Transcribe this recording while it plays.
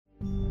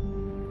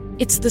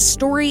It's the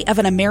story of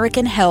an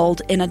American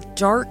held in a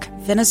dark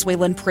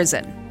Venezuelan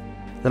prison.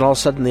 Then all of a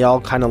sudden, they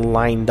all kind of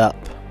lined up.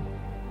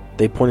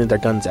 They pointed their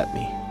guns at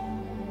me.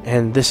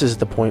 And this is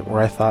the point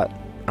where I thought,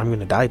 I'm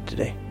going to die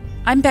today.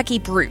 I'm Becky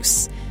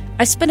Bruce.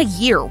 I spent a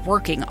year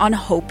working on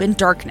Hope in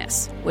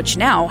Darkness, which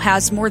now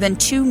has more than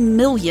 2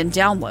 million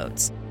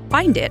downloads.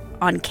 Find it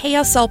on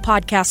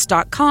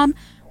kslpodcast.com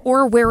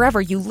or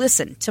wherever you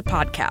listen to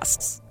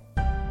podcasts.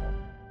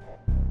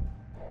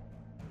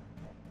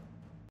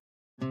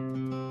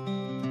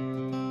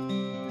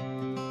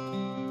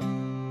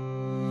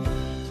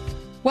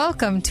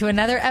 Welcome to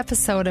another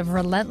episode of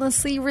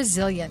Relentlessly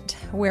Resilient,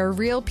 where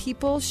real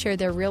people share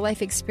their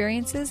real-life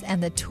experiences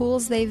and the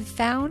tools they've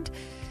found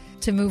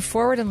to move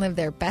forward and live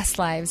their best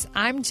lives.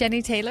 I'm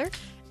Jenny Taylor.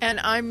 And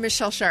I'm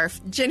Michelle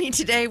Scharf. Jenny,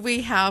 today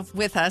we have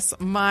with us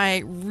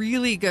my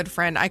really good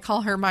friend. I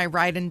call her my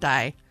ride and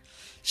die.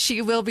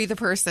 She will be the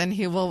person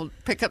who will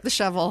pick up the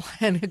shovel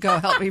and go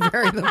help me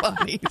bury the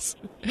bodies.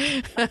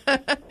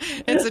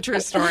 It's a true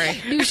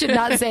story. You should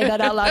not say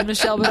that out loud,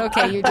 Michelle, but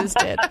okay, you just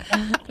did.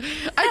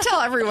 I tell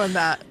everyone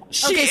that.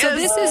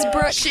 This is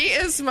Brooke. She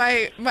is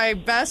my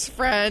best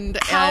friend.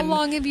 How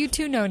long have you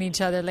two known each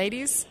other,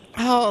 ladies?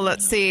 Oh,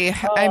 let's see.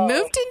 I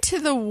moved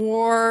into the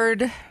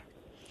ward.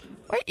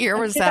 What year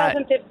was that?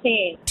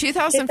 2015.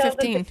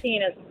 2015.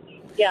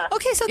 Yeah.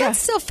 Okay, so that's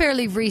still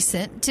fairly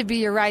recent to be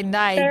your ride and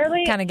die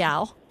kind of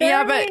gal.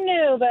 Fairly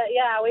new, but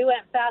yeah, we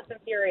went fast and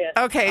furious.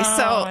 Okay,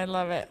 so I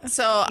love it.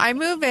 So I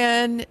move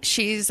in.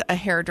 She's a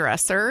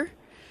hairdresser.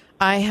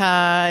 I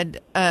had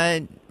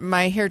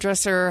my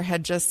hairdresser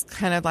had just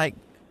kind of like,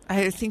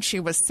 I think she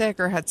was sick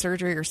or had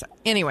surgery or something.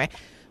 Anyway,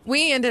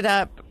 we ended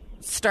up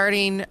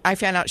starting. I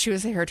found out she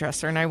was a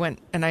hairdresser, and I went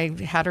and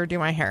I had her do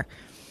my hair.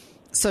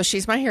 So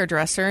she's my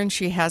hairdresser, and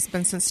she has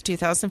been since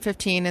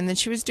 2015. And then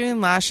she was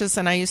doing lashes,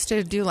 and I used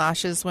to do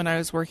lashes when I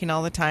was working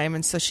all the time.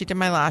 And so she did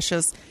my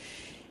lashes.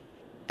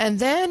 And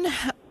then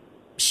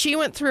she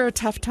went through a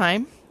tough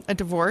time, a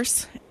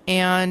divorce.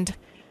 And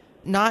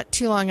not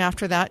too long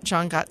after that,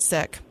 John got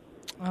sick.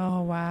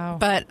 Oh, wow.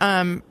 But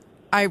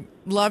I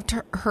loved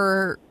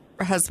her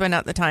husband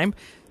at the time,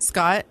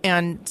 Scott.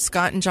 And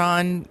Scott and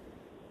John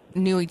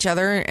knew each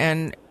other,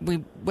 and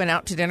we went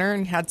out to dinner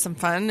and had some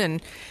fun.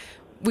 And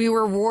we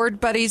were ward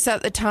buddies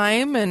at the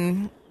time,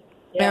 and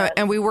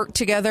we worked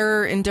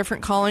together in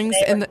different callings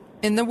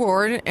in the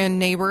ward and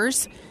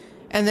neighbors.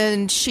 And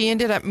then she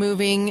ended up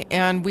moving,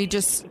 and we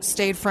just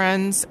stayed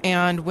friends.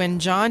 And when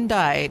John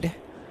died,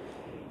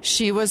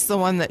 she was the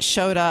one that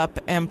showed up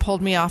and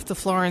pulled me off the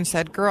floor and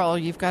said, "Girl,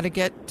 you've got to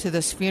get to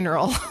this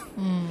funeral."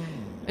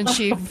 And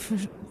she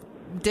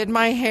did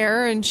my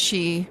hair, and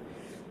she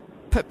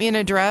put me in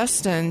a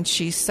dress, and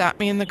she sat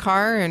me in the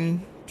car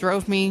and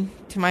drove me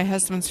to my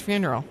husband's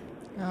funeral.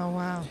 Oh,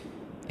 wow.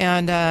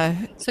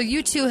 And so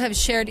you two have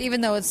shared, even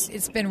though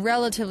it's been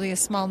relatively a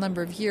small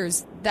number of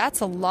years,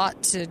 that's a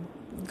lot to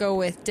go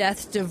with: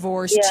 death,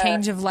 divorce,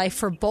 change of life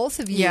for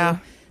both of you. Yeah.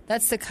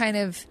 That's the kind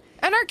of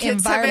and our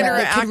kids have environment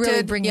interacted. that could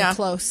really bring you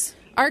close.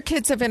 Our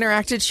kids have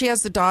interacted. She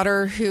has a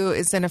daughter who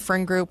is in a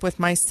friend group with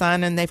my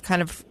son, and they've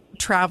kind of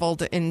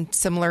traveled in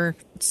similar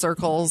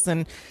circles.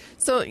 And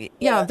so,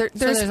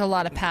 there's a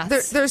lot of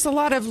paths. There's a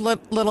lot of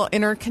little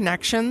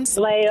interconnections.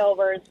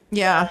 Layovers.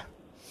 Yeah.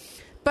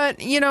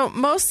 But,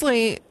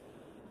 mostly,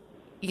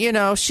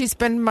 she's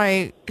been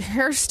my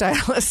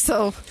hairstylist,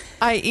 so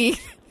i.e.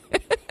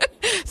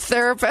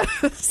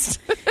 therapist,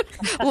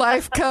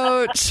 life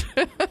coach.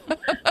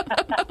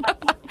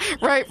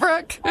 Right,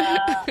 Brooke?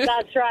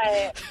 That's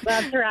right.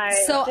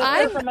 So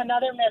I'm from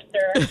another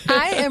mister.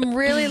 I am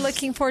really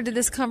looking forward to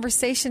this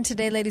conversation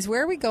today, ladies.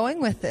 Where are we going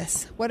with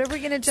this? What are we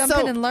going to jump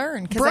in and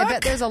learn? Because I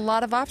bet there's a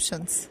lot of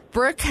options.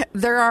 Brooke,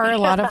 there are a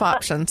lot of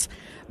options.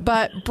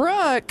 But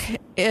Brooke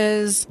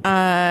is,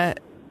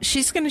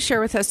 she's going to share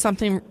with us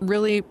something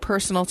really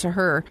personal to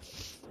her.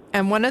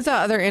 And one of the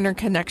other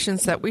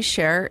interconnections that we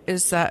share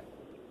is that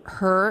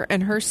her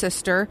and her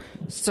sister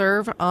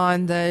serve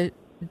on the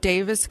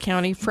Davis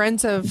County,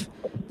 Friends of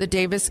the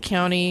Davis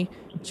County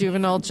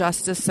Juvenile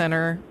Justice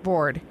Center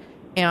board.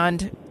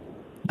 And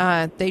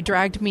they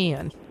dragged me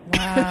in.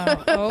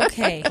 Wow.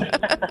 Okay.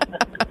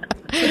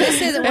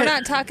 We're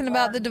not talking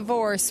about the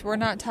divorce. We're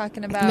not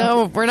talking about...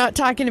 No, we're not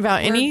talking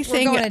about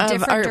anything. We're going a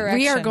different direction.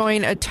 We are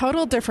going a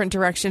total different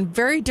direction,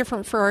 very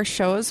different for our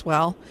show as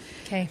well.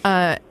 Okay.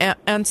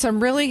 And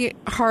some really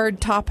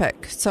hard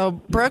topic. So,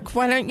 Brooke,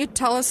 why don't you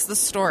tell us the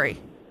story?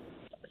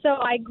 So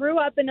I grew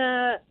up in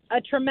a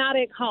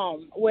traumatic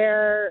home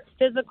where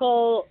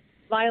physical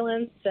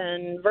violence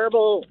and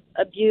verbal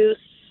abuse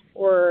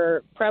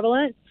were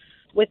prevalent.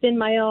 Within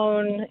my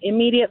own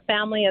immediate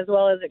family as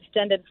well as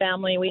extended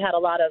family, we had a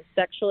lot of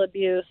sexual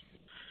abuse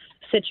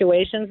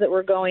situations that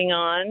were going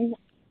on.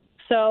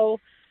 So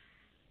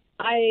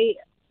I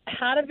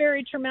had a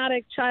very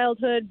traumatic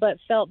childhood, but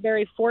felt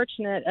very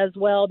fortunate as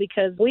well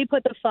because we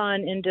put the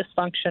fun in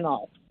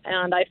dysfunctional.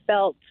 And I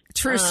felt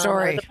true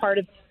story.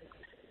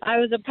 I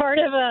was a part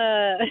of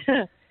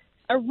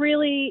a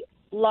really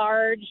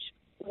large,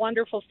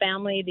 wonderful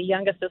family, the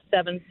youngest of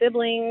 7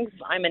 siblings.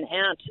 I'm an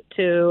aunt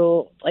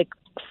to like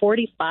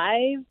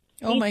 45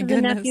 Oh, my nieces and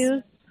goodness.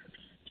 nephews.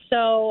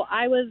 So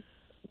I was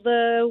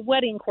the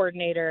wedding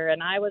coordinator,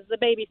 and I was the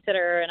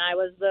babysitter, and I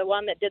was the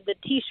one that did the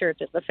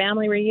T-shirts at the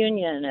family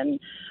reunion, and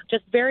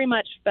just very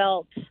much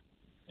felt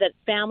that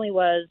family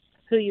was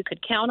who you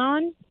could count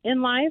on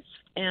in life.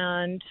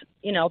 And,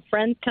 you know,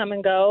 friends come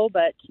and go,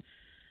 but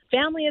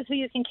family is who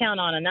you can count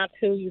on, and that's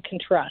who you can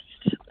trust.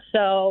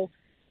 So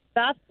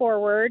fast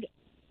forward,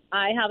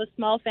 I have a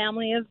small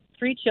family of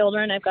 3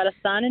 children. I've got a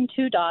son and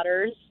 2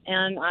 daughters,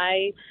 and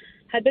I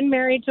had been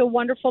married to a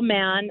wonderful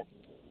man.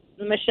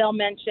 Michelle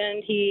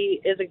mentioned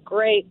he is a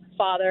great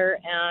father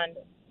and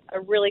a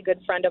really good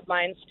friend of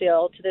mine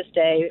still to this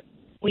day.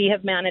 We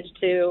have managed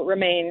to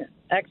remain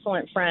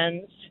excellent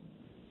friends.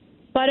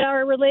 But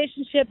our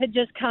relationship had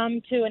just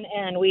come to an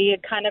end. We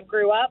had kind of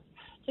grew up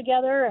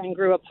together and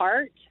grew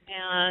apart,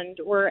 and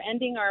we're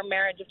ending our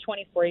marriage of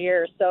 24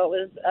 years. So it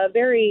was a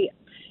very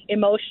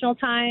emotional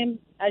time,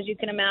 as you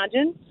can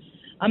imagine.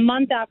 A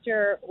month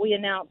after we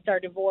announced our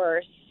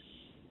divorce,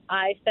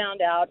 I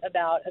found out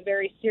about a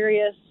very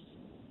serious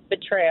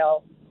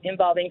betrayal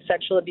involving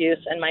sexual abuse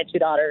and my 2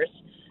 daughters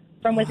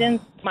from within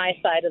my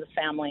side of the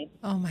family.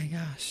 Oh, my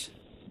gosh.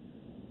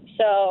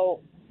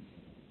 So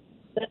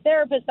the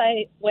therapist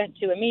I went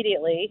to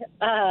immediately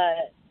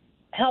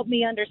helped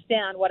me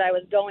understand what I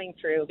was going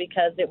through,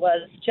 because it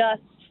was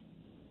just,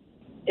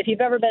 if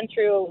you've ever been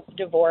through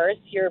divorce,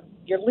 you're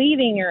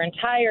leaving your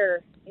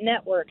entire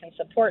network and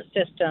support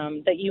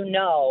system that you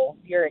know,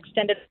 your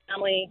extended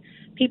family.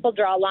 People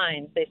draw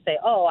lines. They say,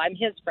 oh, I'm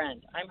his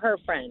friend, I'm her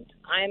friend,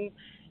 I'm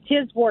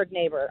his ward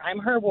neighbor, I'm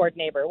her ward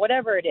neighbor,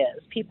 whatever it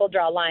is. People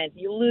draw lines.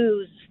 You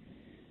lose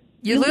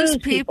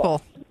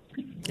people.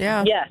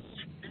 Yeah. Yes.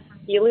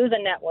 You lose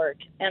a network.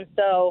 And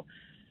so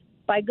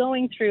by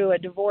going through a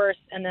divorce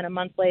and then a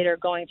month later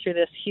going through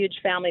this huge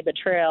family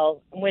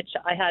betrayal, in which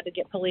I had to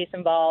get police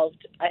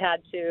involved, I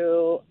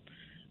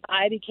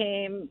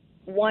became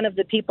one of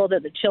the people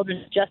that the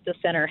Children's Justice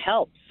Center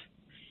helps.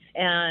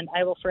 And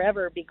I will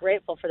forever be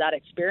grateful for that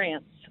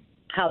experience,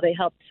 how they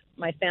helped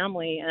my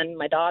family and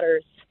my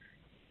daughters.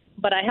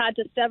 But I had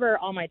to sever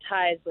all my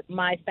ties with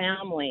my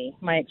family,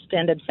 my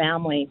extended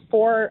family,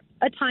 for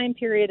a time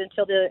period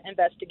until the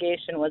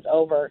investigation was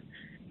over.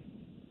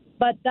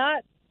 But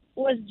that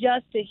was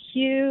just a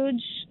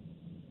huge,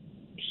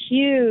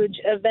 huge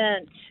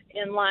event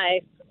in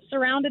life,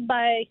 surrounded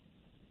by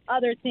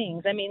other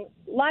things. I mean,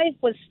 life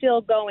was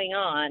still going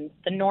on,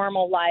 the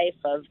normal life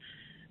of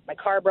my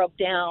car broke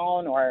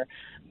down, or,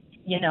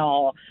 you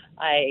know,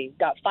 I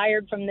got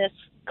fired from this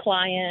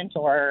client,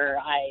 or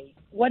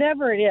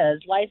whatever it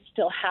is, life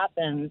still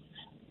happens.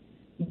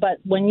 But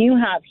when you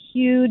have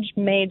huge,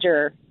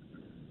 major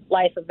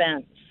life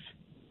events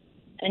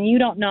and you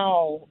don't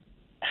know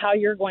how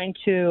you're going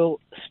to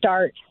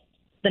start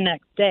the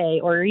next day,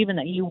 or even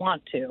that you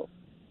want to,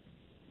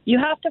 you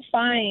have to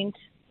find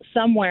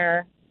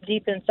somewhere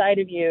deep inside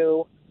of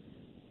you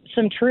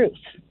some truth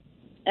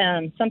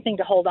and something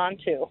to hold on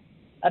to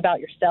about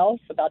yourself,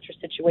 about your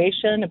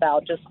situation,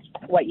 about just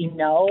what you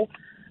know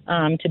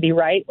to be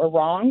right or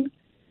wrong.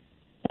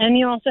 And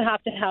you also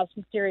have to have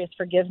some serious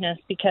forgiveness,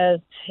 because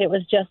it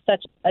was just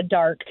such a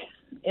dark,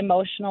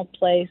 emotional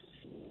place.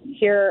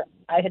 Here,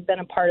 I had been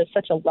a part of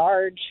such a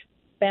large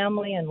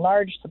family and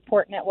large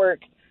support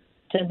network,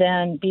 to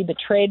then be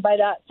betrayed by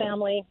that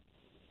family.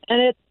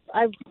 And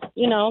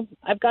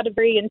I've got a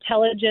very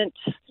intelligent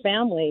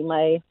family.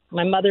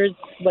 My mother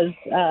was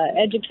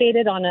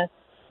educated on a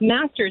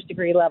master's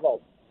degree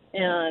level,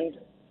 and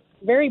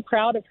very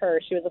proud of her.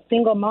 She was a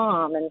single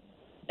mom,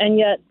 and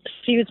yet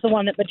she was the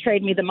one that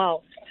betrayed me the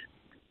most,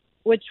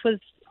 which was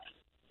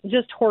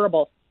just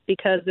horrible,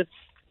 because if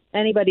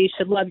anybody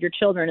should love your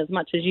children as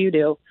much as you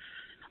do,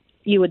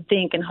 you would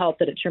think and hope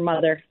that it's your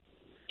mother.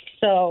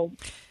 So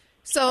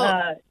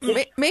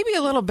maybe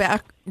a little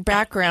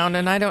background,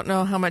 and I don't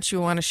know how much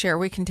you want to share.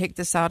 We can take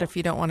this out if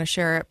you don't want to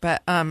share it,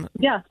 but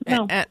yeah,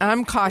 no. and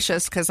I'm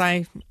cautious because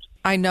I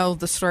know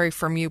the story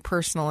from you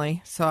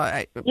personally,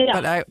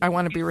 but I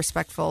want to be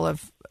respectful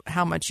of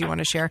how much you want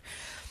to share.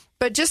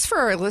 But just for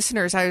our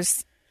listeners, I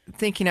was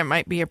thinking it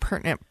might be a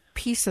pertinent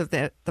piece of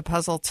the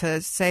puzzle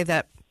to say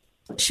that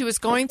she was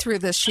going through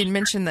this. She'd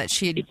mentioned that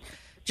she'd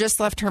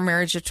just left her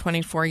marriage of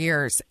 24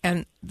 years.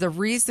 And the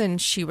reason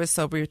she was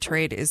so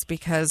betrayed is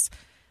because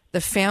the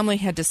family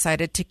had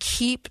decided to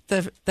keep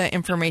the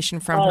information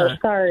from her. Oh,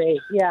 sorry.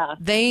 Yeah.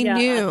 They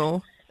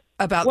knew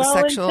about the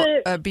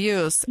sexual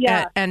abuse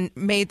and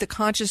made the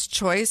conscious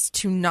choice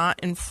to not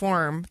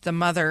inform the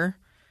mother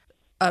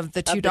of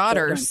the 2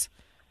 daughters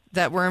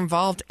that were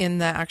involved in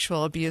the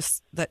actual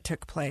abuse that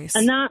took place.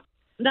 And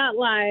that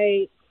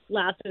lie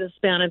lasted a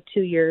span of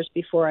 2 years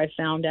before I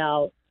found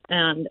out.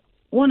 And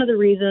one of the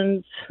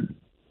reasons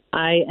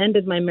I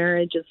ended my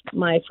marriage is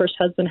my first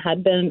husband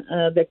had been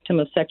a victim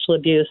of sexual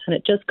abuse, and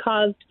it just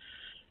caused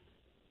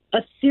a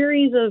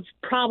series of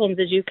problems,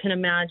 as you can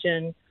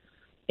imagine,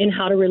 in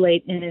how to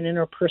relate in an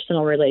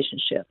interpersonal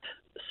relationship.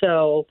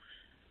 So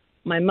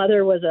my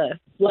mother was a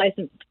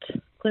licensed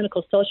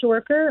clinical social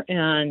worker,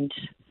 and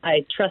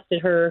I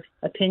trusted her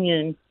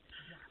opinion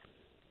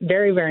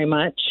very, very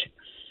much.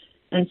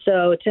 And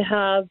so to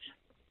have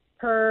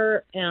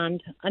her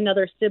and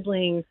another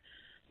sibling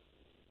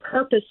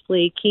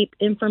purposely keep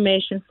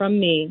information from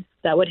me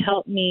that would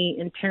help me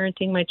in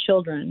parenting my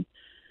children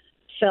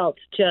felt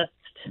just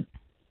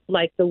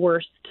like the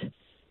worst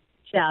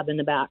stab in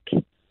the back.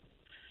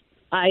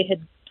 I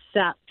had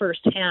sat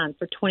firsthand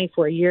for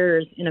 24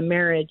 years in a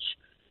marriage,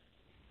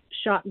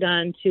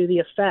 shotgun to the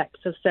effects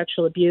of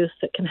sexual abuse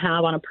that can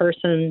have on a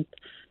person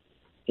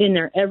in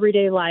their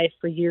everyday life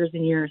for years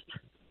and years,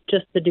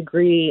 just the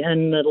degree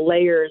and the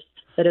layers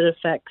that it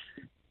affects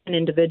an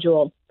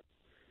individual.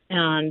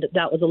 And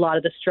that was a lot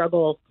of the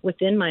struggle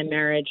within my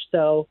marriage.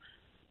 So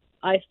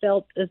I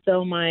felt as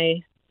though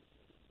my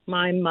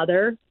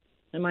mother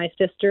and my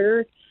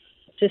sisters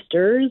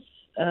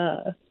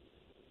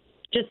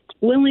just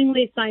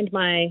willingly signed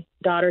my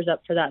daughters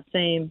up for that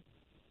same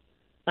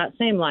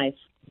life.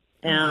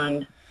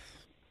 And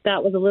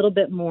that was a little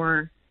bit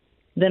more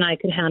than I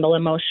could handle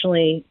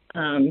emotionally.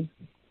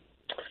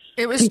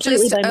 It was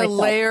just a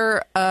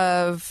layer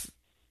of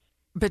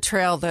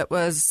betrayal that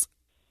was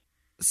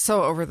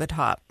so over the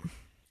top.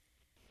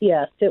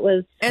 Yes, it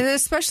was. And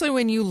especially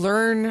when you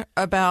learn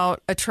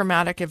about a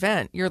traumatic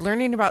event, you're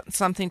learning about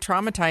something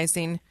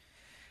traumatizing.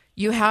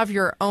 You have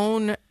your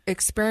own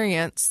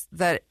experience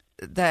that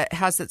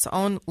has its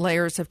own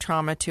layers of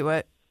trauma to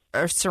it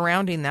or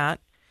surrounding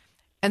that.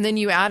 And then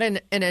you add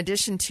in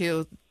addition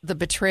to the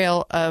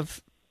betrayal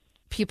of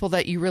people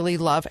that you really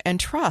love and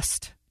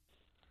trust.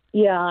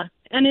 Yeah.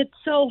 And it's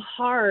so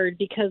hard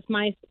because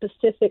my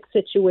specific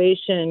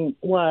situation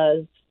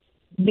was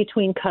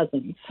between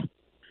cousins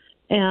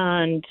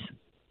and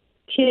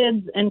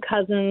kids and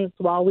cousins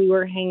while we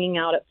were hanging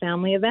out at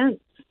family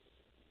events.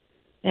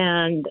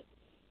 And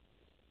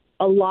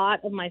a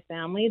lot of my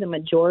family, the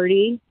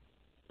majority,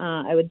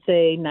 I would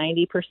say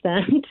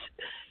 90%,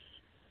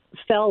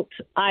 felt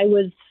I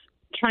was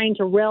trying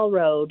to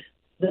railroad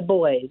the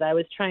boys. I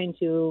was trying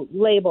to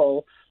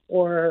label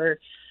or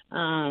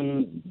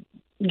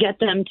get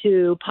them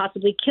to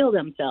possibly kill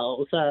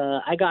themselves.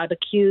 I got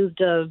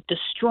accused of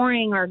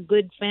destroying our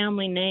good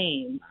family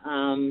name.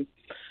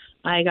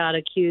 I got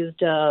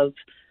accused of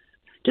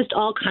just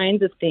all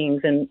kinds of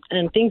things, and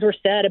things were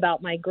said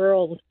about my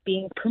girls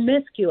being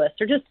promiscuous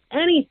or just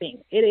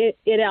anything.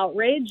 It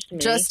outraged me.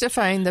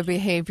 Justifying the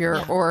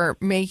behavior or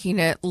making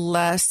it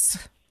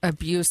less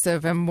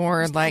abusive and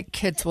more like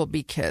kids will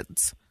be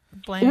kids.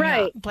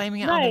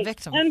 Blaming it on the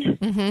victim. And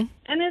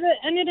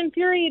it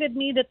infuriated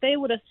me that they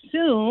would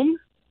assume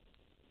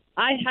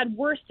I had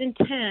worse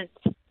intent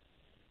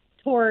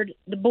toward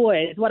the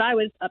boys. What I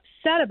was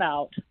upset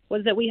about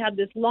was that we had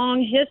this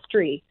long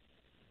history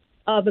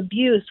of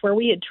abuse where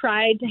we had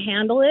tried to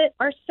handle it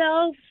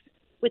ourselves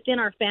within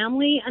our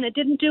family, and it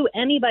didn't do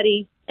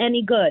anybody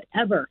any good,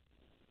 ever.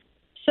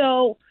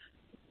 So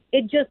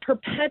it just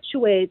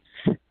perpetuates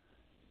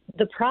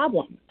the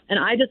problem. And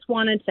I just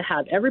wanted to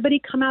have everybody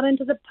come out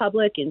into the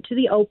public, into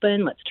the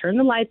open. Let's turn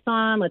the lights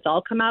on. Let's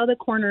all come out of the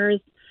corners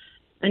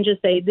and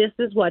just say, this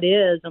is what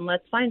is, and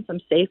let's find some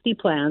safety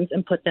plans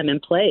and put them in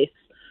place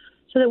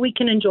so that we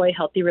can enjoy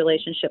healthy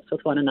relationships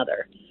with one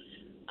another.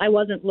 I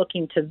wasn't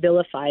looking to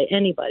vilify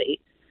anybody.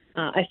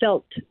 I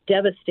felt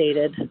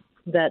devastated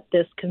that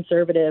this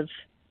conservative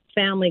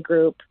family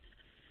group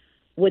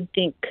would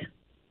think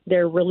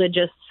their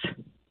religious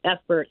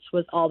efforts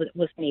was all that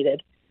was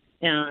needed.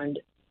 And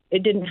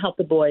it didn't help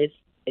the boys.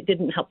 It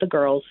didn't help the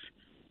girls.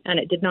 And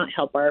it did not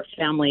help our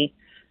family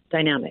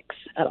dynamics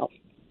at all.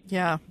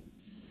 Yeah.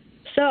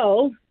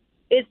 So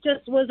it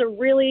just was a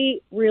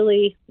really,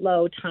 really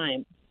low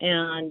time.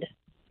 And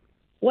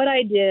what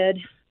I did,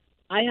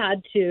 I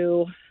had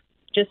to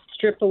just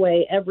strip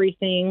away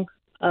everything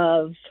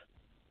of,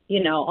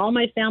 all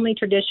my family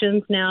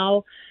traditions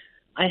now.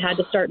 I had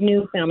to start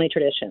new family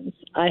traditions.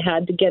 I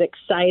had to get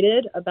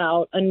excited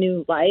about a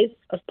new life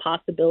of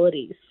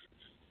possibilities.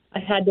 I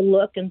had to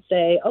look and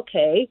say,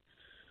 okay,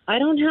 I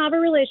don't have a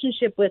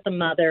relationship with a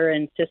mother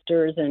and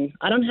sisters, and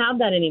I don't have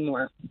that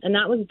anymore. And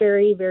that was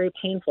very, very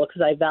painful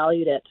because I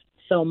valued it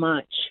so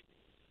much.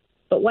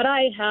 But what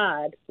I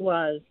had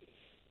was,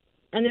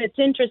 and it's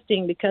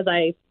interesting because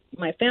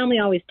my family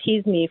always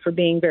teased me for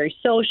being very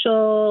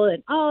social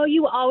and, oh,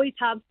 you always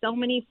have so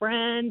many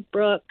friends,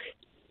 Brooke.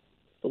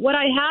 But what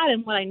I had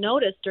and what I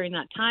noticed during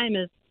that time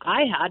is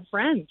I had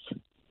friends.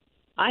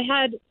 I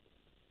had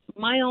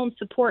my own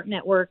support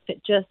network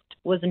that just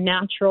was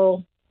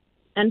natural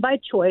and by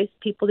choice,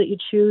 people that you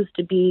choose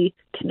to be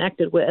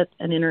connected with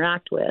and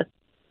interact with.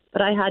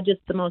 But I had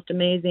just the most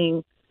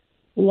amazing,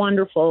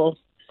 wonderful,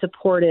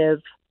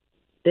 supportive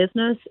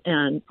business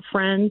and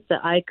friends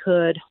that I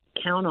could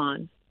count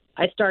on.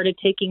 I started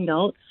taking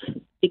notes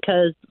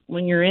because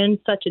when you're in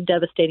such a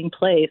devastating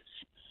place,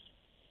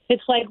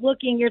 it's like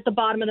you're at the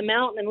bottom of the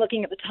mountain and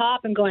looking at the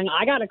top and going,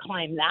 I got to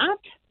climb that.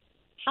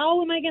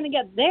 How am I going to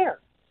get there?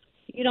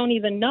 You don't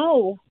even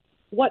know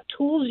what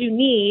tools you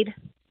need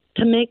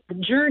to make the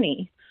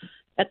journey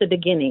at the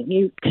beginning.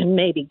 You can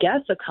maybe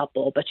guess a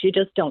couple, but you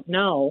just don't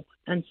know.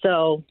 And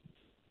so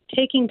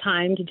taking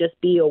time to just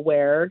be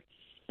aware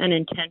and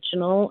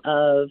intentional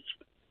of,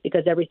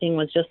 because everything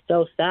was just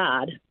so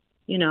sad,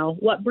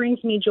 What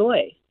brings me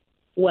joy?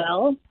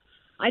 Well,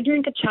 I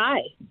drink a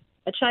chai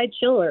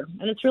chiller,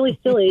 and it's really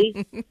silly.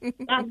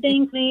 That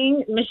dang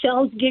thing,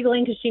 Michelle's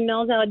giggling because she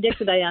knows how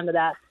addicted I am to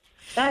that.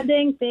 That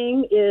dang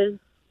thing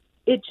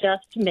it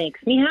just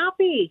makes me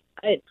happy.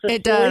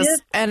 It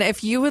does. And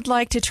if you would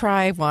like to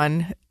try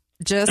one,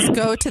 just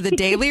go to the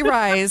Daily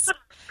Rise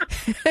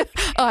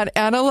on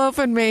Antelope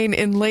and Main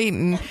in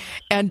Layton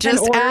and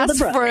just ask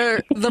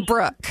for the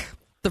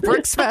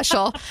Brooke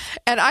special.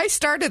 And I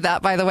started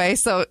that, by the way.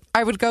 So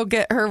I would go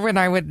get her when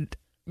I would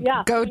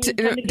go to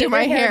do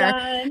my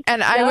hair.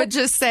 And I would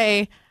just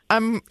say,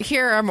 I'm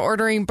here, I'm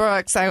ordering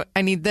Brooks. I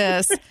need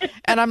this.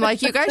 And I'm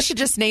like, you guys should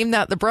just name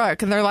that the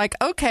Brooke. And they're like,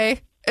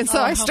 okay. And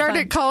so I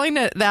started calling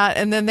it that.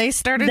 And then they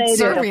started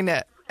serving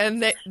it.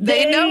 And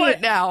they know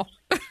it now.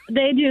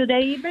 They do.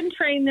 They even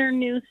train their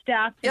new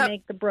staff to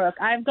make the Brooke.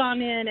 I've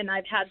gone in and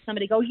I've had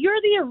somebody go, "You're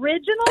the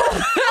original?"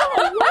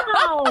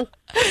 Oh, wow.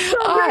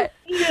 So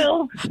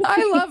you.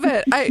 I love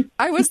it.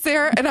 I was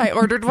there and I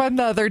ordered one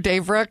the other day,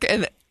 Brooke,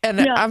 and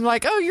I'm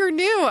like, "Oh, you're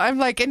new." I'm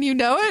like, "And you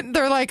know it?" And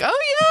they're like, "Oh,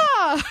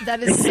 yeah."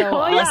 That is so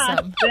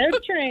awesome. Yeah. They're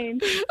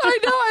trained. I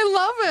know. I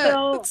love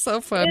it. It's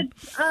so fun.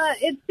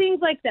 It's things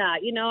like that.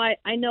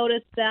 I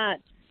noticed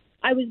that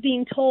I was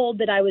being told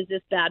that I was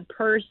this bad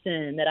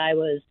person, that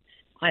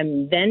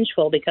I'm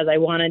vengeful because I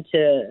wanted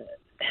to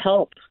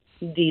help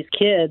these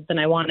kids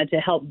and I wanted to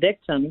help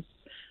victims.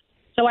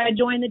 So I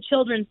joined the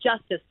Children's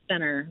Justice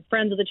Center,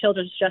 Friends of the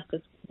Children's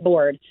Justice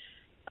Board,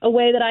 a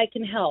way that I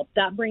can help.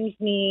 That brings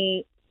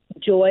me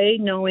joy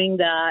knowing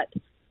that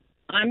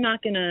I'm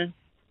not going to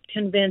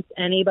convince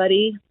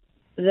anybody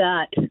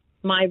that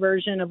my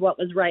version of what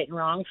was right and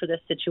wrong for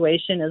this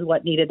situation is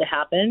what needed to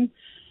happen,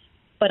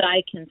 but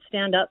I can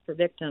stand up for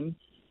victims.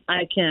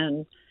 I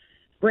can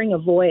bring a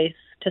voice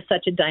to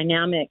such a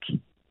dynamic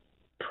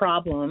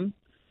problem,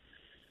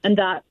 and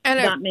that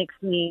makes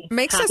me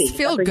happy. Us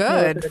feel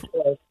good,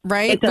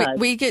 right?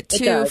 We get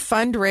to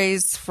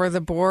fundraise for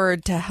the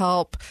board to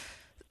help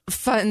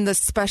fund the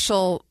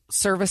special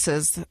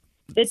services.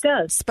 It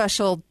does.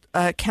 Special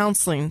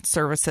counseling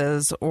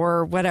services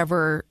or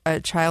whatever a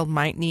child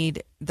might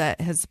need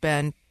that has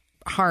been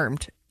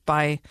harmed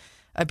by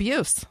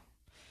abuse,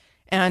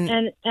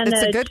 and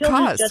it's a good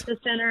cause. The Justice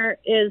Center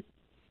is.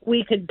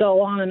 We could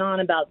go on and on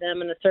about them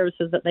and the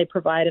services that they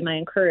provide, and I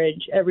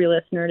encourage every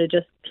listener to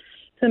just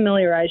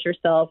familiarize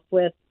yourself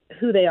with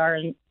who they are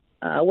and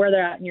where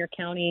they're at in your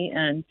county,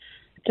 and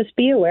just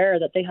be aware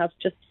that they have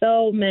just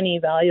so many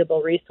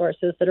valuable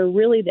resources that are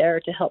really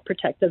there to help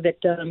protect the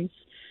victims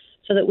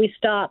so that we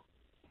stop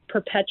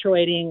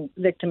perpetuating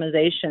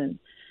victimization.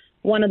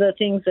 One of the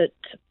things that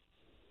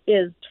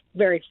is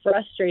very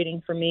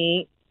frustrating for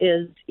me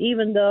is,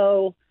 even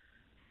though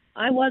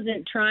I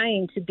wasn't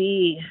trying to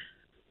be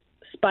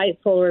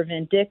spiteful or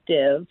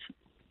vindictive,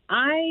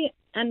 I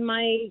and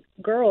my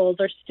girls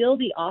are still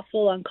the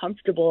awful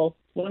uncomfortable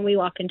when we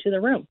walk into the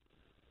room.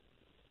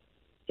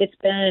 It's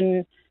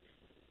been,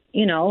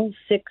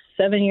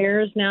 6-7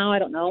 years now. I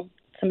don't know.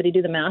 Somebody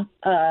do the math,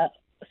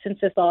 since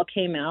this all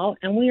came out.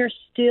 And we are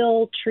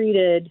still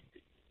treated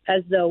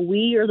as though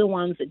we are the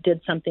ones that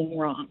did something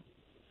wrong.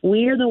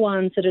 We are the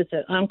ones that it's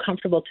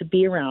uncomfortable to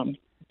be around.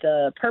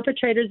 The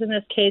perpetrators in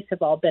this case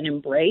have all been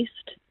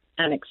embraced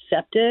and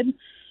accepted.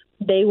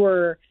 They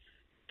were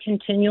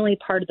continually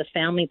part of the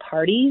family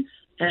parties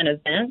and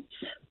events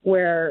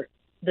where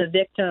the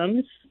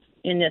victims,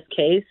 in this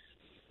case,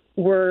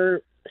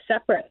 were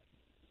separate,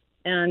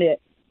 and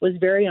it was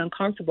very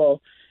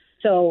uncomfortable.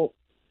 So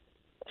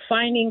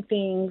finding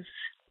things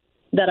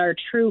that are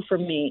true for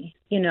me,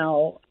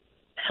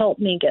 help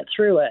me get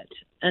through it,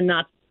 and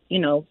not,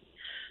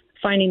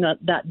 finding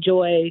that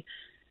joy,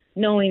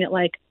 knowing that,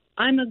 like,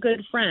 I'm a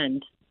good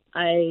friend.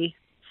 I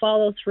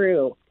follow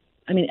through.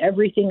 I mean,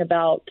 everything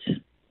about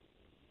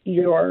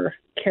your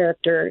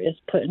character is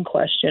put in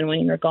question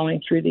when you're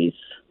going through these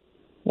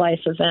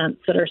life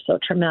events that are so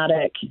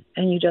traumatic,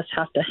 and you just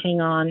have to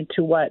hang on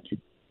to what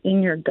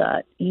in your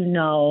gut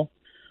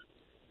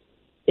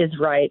is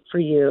right for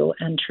you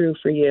and true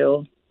for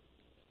you,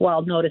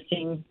 while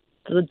noticing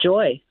the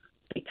joy,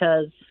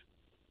 because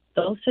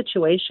those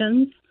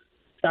situations,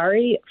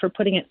 sorry for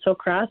putting it so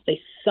crass, they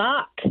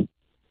suck.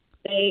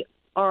 They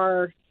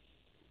are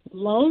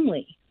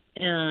lonely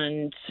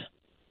and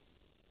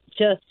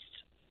just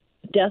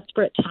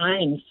desperate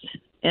times,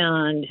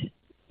 and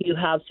you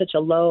have such a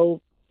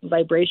low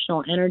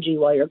vibrational energy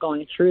while you're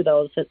going through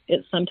those that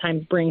it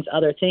sometimes brings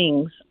other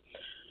things.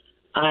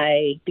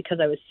 Because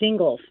I was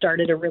single,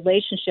 started a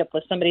relationship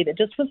with somebody that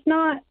just was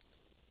not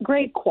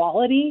great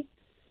quality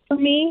for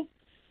me,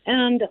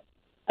 and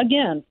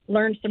again,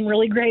 learned some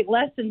really great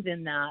lessons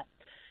in that.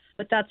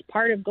 But that's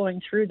part of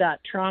going through that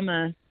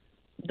trauma.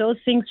 Those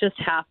things just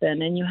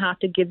happen, and you have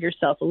to give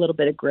yourself a little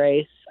bit of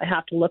grace. I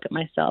have to look at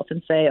myself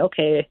and say,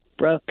 okay,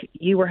 Brooke,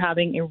 you were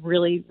having a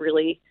really,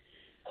 really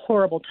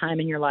horrible time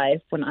in your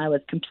life when I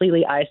was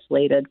completely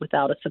isolated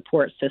without a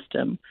support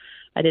system.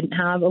 I didn't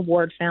have a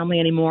Ward family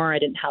anymore. I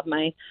didn't have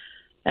my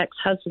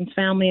ex-husband's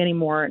family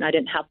anymore, and I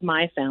didn't have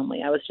my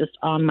family. I was just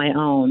on my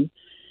own.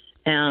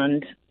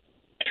 And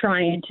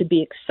trying to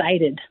be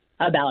excited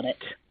about it,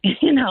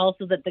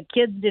 so that the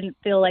kids didn't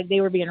feel like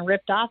they were being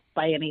ripped off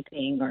by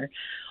anything or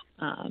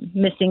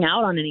missing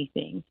out on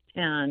anything.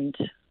 And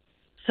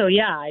so,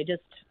 I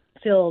just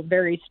feel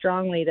very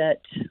strongly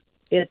that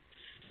it's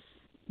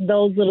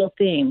those little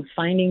things,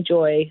 finding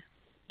joy,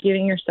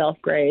 giving yourself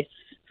grace,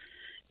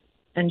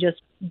 and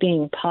just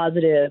being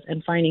positive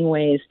and finding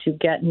ways to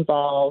get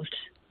involved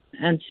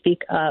and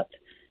speak up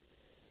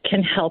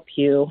can help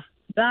you.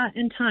 That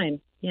and time,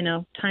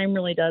 time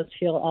really does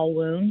heal all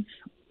wounds.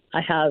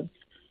 I have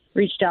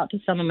reached out to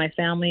some of my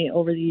family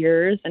over the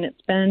years, and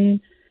it's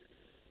been,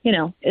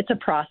 it's a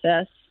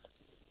process.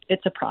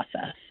 It's a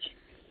process.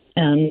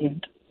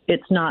 And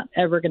it's not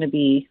ever going to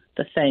be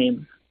the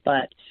same,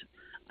 but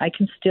I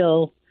can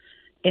still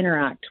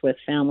interact with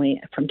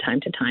family from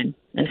time to time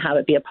and have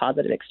it be a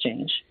positive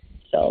exchange.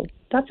 So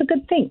that's a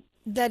good thing.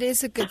 That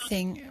is a good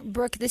thing.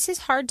 Brooke, this is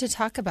hard to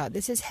talk about.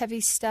 This is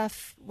heavy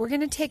stuff. We're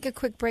going to take a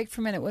quick break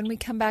for a minute. When we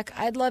come back,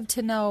 I'd love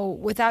to know,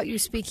 without you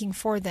speaking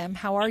for them,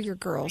 how are your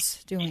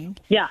girls doing?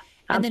 Yeah,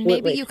 absolutely. And then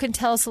maybe you can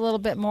tell us a little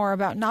bit more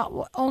about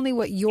not only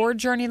what your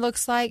journey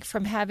looks like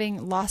from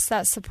having lost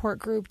that support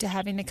group to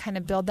having to kind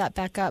of build that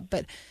back up,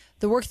 but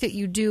the work that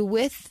you do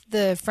with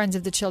the Friends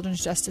of the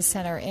Children's Justice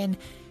Center and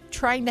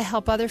trying to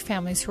help other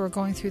families who are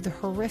going through the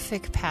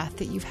horrific path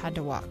that you've had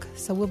to walk.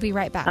 So we'll be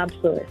right back.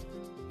 Absolutely.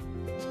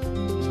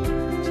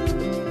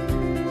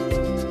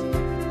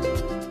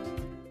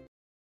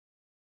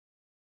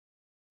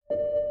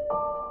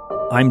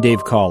 I'm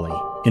Dave Cawley,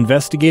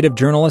 investigative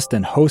journalist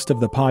and host of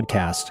the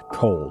podcast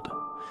Cold.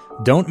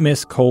 Don't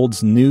miss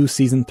Cold's new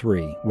Season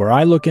 3, where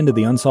I look into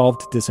the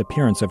unsolved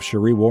disappearance of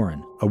Cherie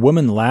Warren, a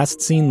woman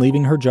last seen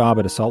leaving her job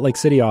at a Salt Lake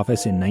City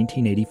office in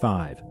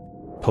 1985.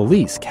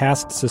 Police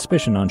cast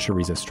suspicion on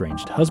Cherie's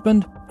estranged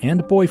husband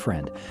and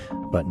boyfriend,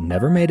 but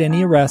never made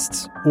any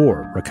arrests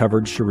or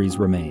recovered Cherie's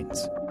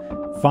remains.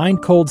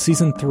 Find Cold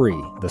Season 3,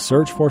 The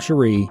Search for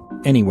Cherie,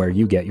 anywhere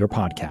you get your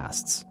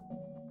podcasts.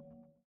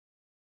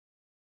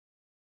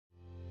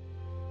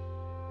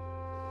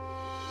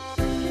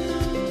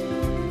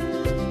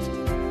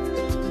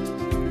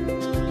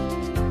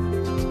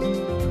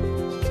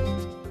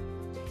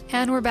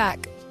 And we're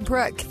back.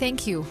 Brooke,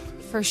 thank you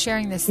for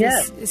sharing this.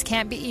 Yes. This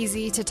can't be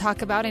easy to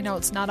talk about. I know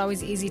it's not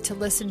always easy to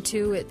listen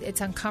to.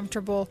 It's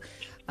uncomfortable.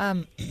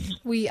 I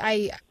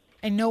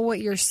know what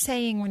you're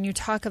saying when you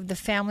talk of the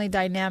family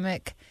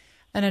dynamic.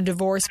 In a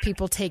divorce,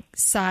 people take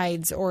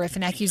sides, or if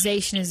an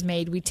accusation is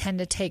made, we tend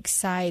to take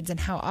sides, and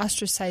how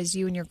ostracized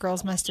you and your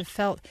girls must have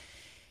felt.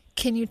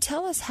 Can you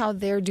tell us how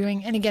they're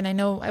doing? And again, I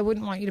know I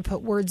wouldn't want you to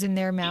put words in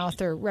their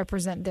mouth or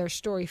represent their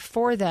story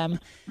for them,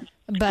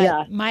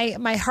 but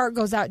my heart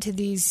goes out to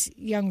these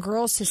young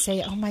girls to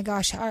say, oh my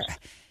gosh,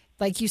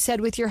 like you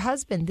said with your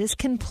husband, this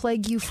can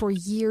plague you for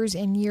years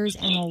and years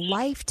and a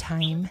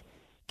lifetime.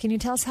 Can you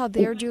tell us how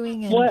they're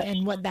doing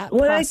and what that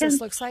process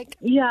looks like?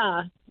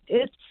 Yeah,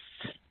 it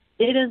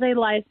is a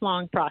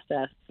lifelong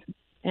process,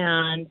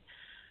 and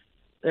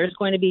there's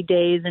going to be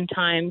days and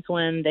times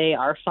when they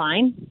are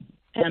fine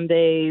and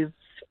they've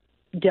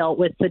dealt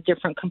with the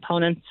different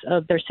components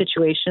of their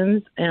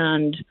situations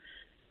and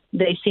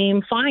they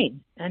seem fine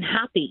and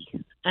happy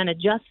and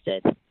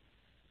adjusted.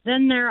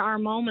 Then there are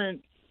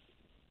moments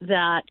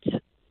that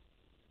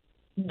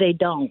they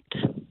don't,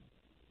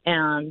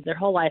 and their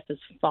whole life is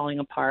falling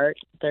apart.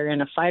 They're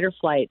in a fight or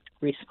flight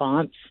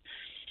response,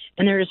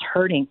 and they're just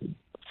hurting,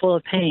 full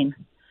of pain.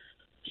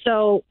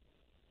 So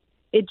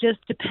it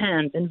just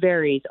depends and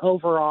varies.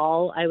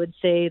 Overall, I would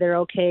say they're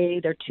okay.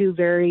 They're two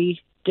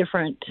very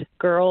different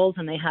girls,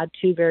 and they had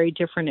two very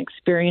different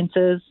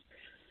experiences.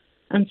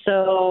 And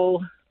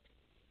so,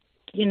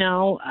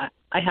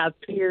 I have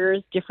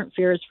fears, different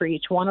fears for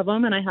each one of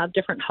them, and I have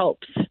different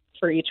hopes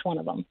for each one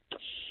of them.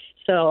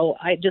 So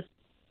I just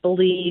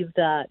believe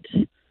that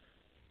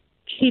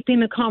keeping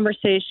the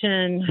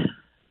conversation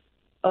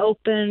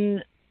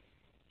open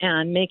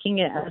and making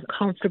it as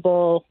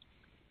comfortable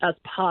as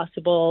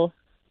possible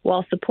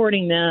while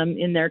supporting them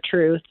in their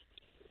truth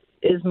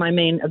is my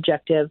main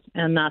objective,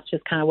 and that's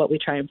just kind of what we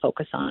try and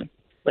focus on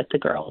with the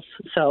girls.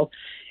 So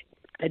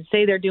I'd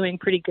say they're doing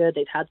pretty good.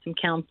 They've had some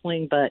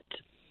counseling, but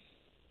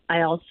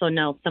I also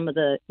know some of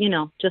the,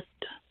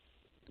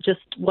 just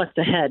what's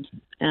ahead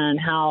and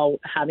how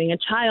having a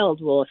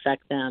child will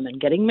affect them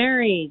and getting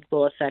married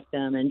will affect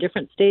them, and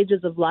different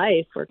stages of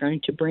life are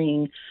going to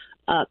bring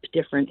up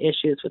different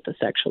issues with the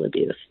sexual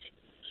abuse.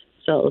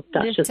 So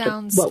that's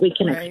what we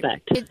can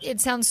expect.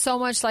 It sounds so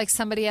much like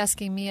somebody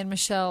asking me and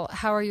Michelle,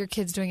 how are your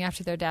kids doing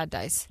after their dad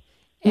dies?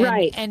 And,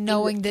 right. And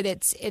knowing that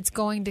it's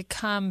going to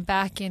come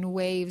back in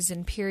waves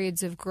and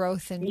periods of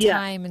growth and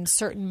time and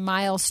certain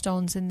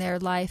milestones in their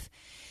life.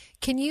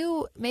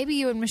 Maybe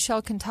you and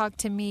Michelle can talk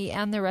to me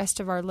and the rest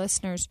of our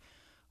listeners.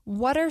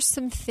 What are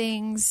some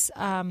things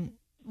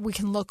we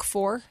can look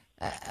for?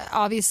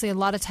 Obviously, a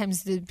lot of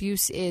times the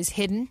abuse is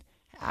hidden.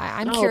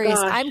 I'm curious.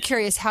 Gosh. I'm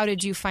curious. How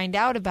did you find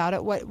out about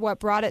it? What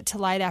brought it to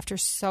light after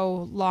so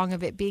long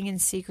of it being in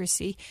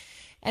secrecy?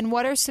 And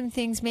what are some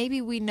things?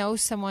 Maybe we know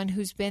someone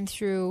who's been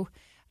through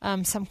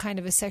some kind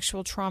of a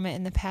sexual trauma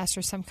in the past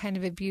or some kind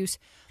of abuse,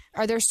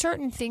 are there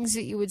certain things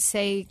that you would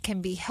say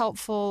can be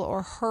helpful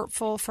or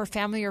hurtful for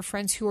family or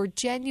friends who are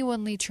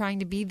genuinely trying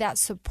to be that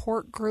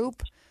support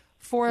group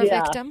for a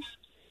victim?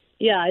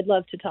 Yeah, I'd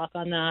love to talk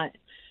on that.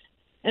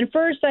 And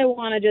first, I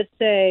want to just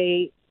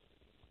say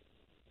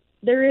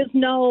there is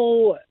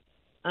no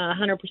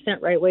 100%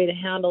 right way to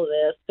handle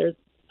this. There's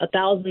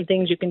 1,000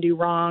 things you can do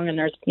wrong, and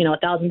there's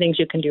 1,000 things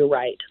you can do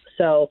right.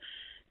 So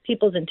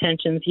people's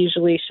intentions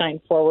usually shine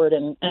forward,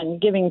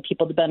 and giving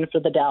people the benefit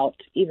of the doubt,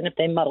 even if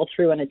they muddle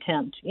through an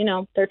attempt,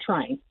 they're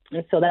trying.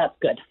 And so that's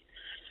good.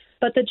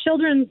 But the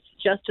Children's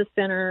Justice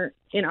Center,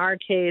 in our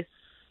case,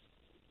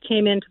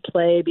 came into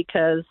play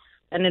because,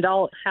 and it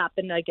all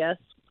happened, I guess.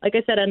 Like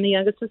I said, I'm the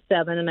youngest of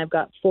 7, and I've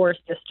got 4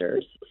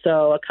 sisters.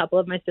 So a couple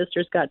of my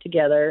sisters got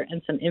together,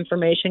 and some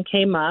information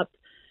came up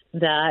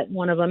that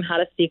one of them had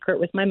a secret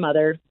with my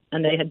mother,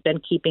 and they had been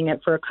keeping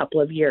it for a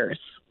couple of years.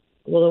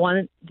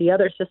 Well, the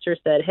other sister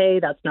said, hey,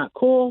 that's not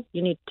cool.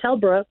 You need to tell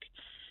Brooke,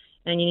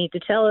 and you need to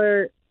tell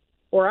her,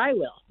 or I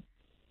will.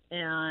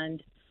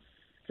 And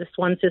this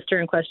one sister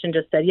in question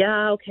just said,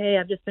 yeah, okay,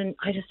 I just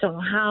don't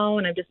know how,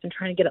 and I've just been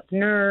trying to get up the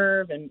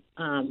nerve and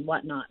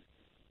whatnot.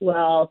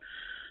 Well,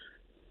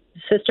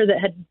 the sister that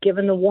had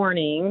given the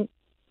warning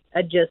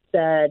had just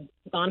said,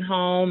 gone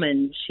home,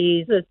 and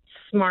she's a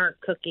smart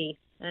cookie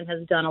and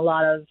has done a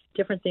lot of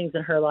different things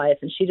in her life.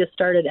 And she just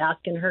started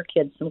asking her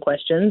kids some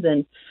questions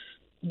and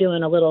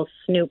doing a little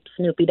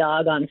Snoopy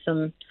dog on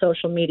some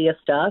social media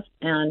stuff,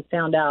 and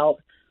found out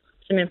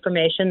some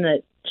information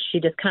that she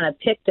just kind of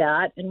picked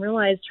at and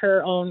realized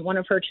one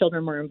of her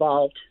children were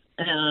involved.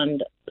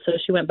 And so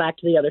she went back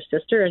to the other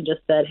sister and just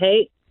said,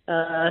 hey,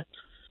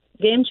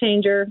 game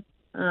changer.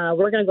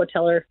 We're going to go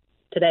tell her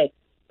today.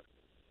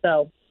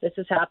 So this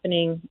is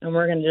happening, and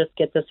we're going to just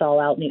get this all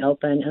out in the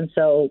open. And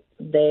so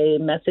they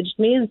messaged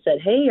me and said,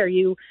 hey,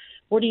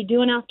 what are you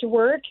doing after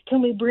work?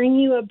 Can we bring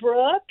you a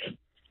Brooke?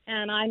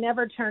 And I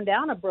never turned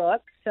down a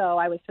Brooke, so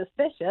I was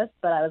suspicious,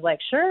 but I was like,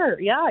 sure,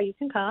 yeah, you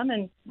can come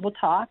and we'll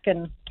talk.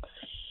 And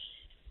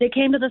they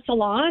came to the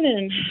salon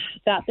and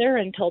sat there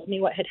and told me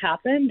what had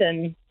happened,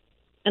 and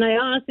I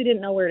honestly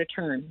didn't know where to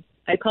turn.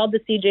 I called the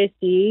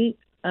CJC.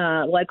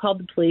 I called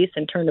the police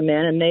and turned them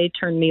in, and they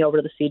turned me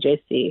over to the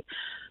CJC.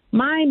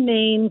 My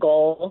main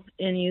goal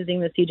in using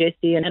the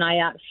CJC, and I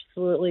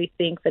absolutely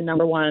think the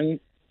number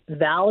one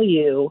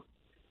value,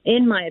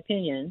 in my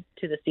opinion,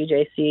 to the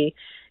CJC,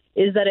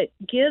 is that it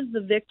gives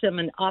the victim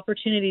an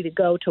opportunity to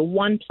go to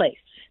one place.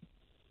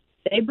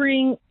 They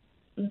bring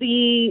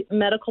the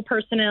medical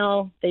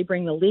personnel, they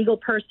bring the legal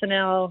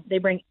personnel, they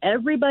bring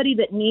everybody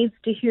that needs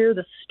to hear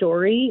the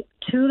story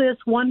to this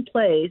one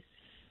place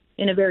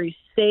in a very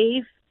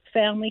safe,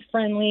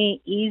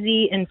 family-friendly,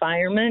 easy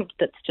environment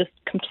that's just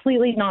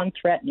completely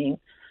non-threatening.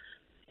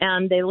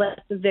 And they let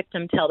the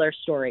victim tell their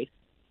story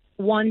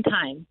one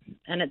time,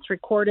 and it's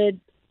recorded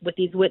with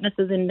these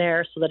witnesses in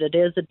there so that it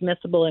is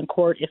admissible in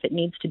court if it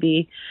needs to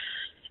be.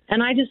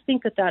 And I just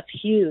think that that's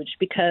huge,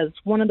 because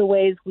one of the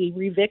ways we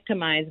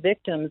re-victimize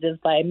victims is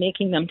by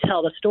making them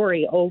tell the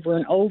story over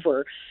and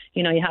over.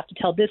 You have to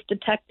tell this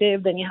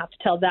detective, then you have to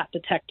tell that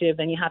detective,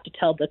 then you have to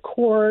tell the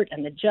court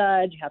and the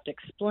judge, you have to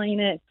explain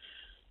it.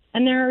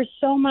 And there is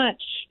so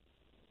much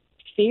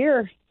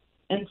fear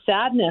and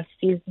sadness.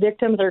 These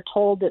victims are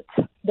told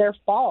it's their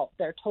fault.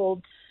 They're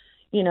told,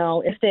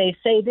 if they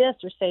say this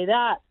or say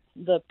that,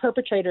 the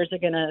perpetrators are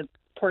going to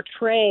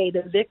portray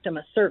the victim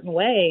a certain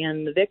way,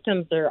 and the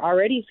victims are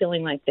already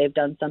feeling like they've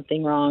done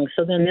something wrong.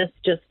 So then this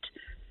just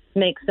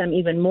makes them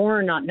even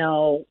more not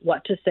know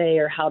what to say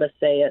or how to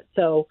say it.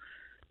 So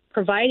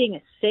providing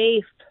a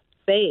safe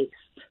space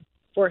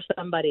for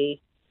somebody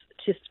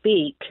to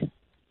speak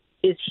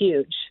is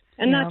huge.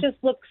 And that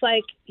just looks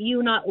like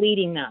you not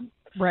leading them.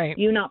 Right.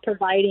 You not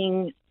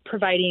providing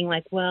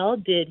like, well,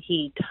 did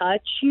he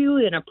touch you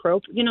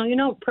inappropriate? You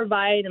don't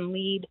provide and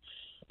lead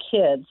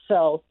kids.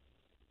 So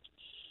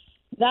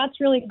that's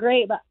really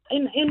great. But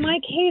in my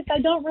case, I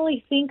don't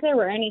really think there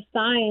were any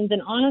signs.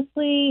 And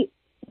honestly,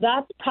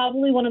 that's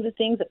probably one of the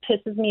things that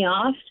pisses me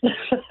off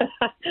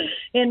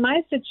in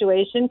my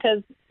situation,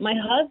 because my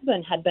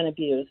husband had been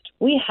abused.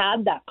 We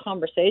had that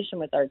conversation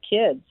with our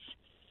kids.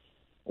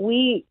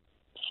 We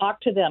talk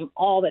to them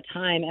all the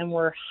time, and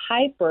we're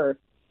hyper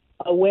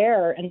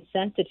aware and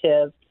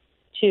sensitive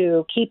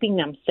to keeping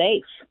them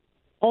safe,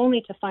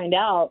 only to find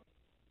out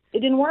it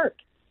didn't work.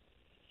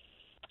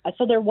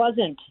 So there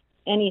wasn't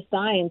any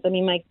signs. I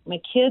mean,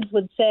 my kids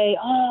would say,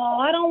 oh,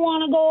 I don't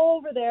want to go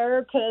over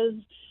there because,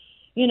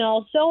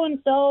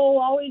 so-and-so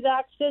always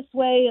acts this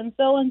way and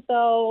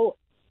so-and-so.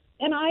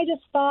 And I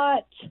just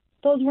thought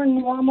those were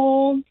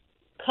normal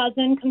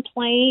cousin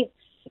complaints,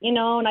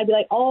 and I'd be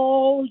like,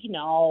 oh,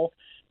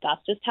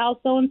 that's just how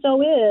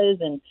so-and-so is,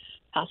 and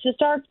that's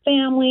just our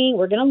family.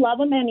 We're going to love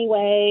them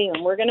anyway,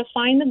 and we're going to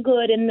find the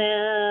good in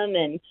them.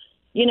 And,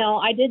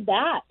 I did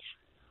that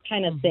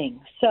kind of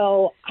thing.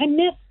 So I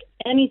missed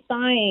any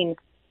sign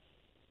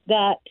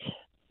that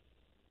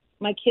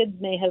my kids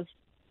may have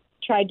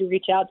tried to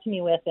reach out to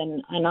me with,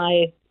 and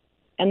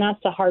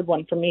that's a hard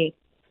one for me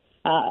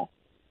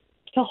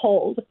to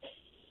hold.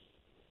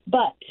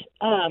 But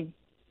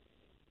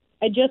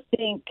I just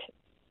think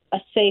a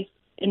safe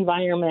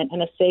environment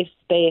and a safe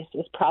space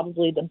is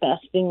probably the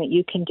best thing that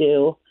you can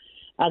do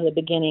at the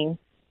beginning.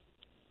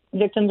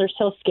 Victims are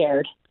so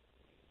scared,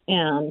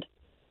 and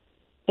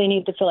they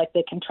need to feel like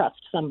they can trust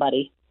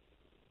somebody.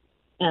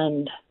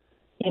 And,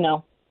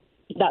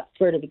 that's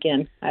where to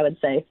begin, I would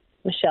say.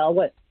 Michelle,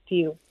 what do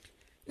you...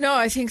 No,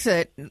 I think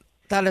that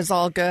is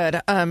all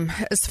good.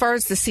 As far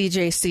as the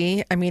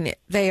CJC, I mean,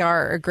 they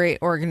are a great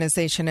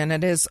organization, and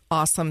it is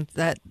awesome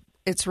that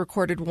it's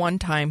recorded one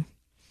time.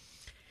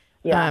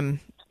 Yeah.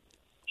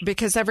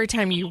 Because every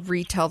time you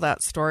retell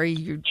that story,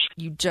 you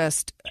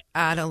just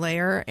add a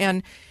layer.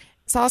 And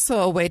it's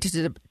also a way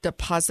to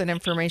deposit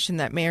information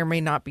that may or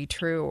may not be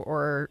true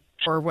or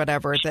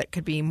whatever that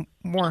could be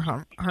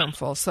more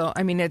harmful. So,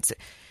 I mean,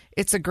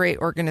 it's a great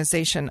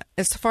organization.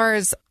 As far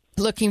as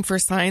looking for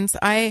signs,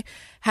 I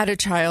had a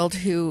child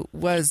who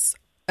was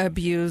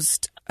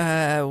abused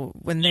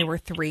when they were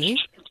 3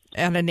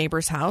 at a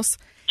neighbor's house.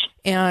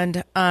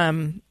 And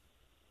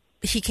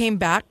he came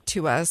back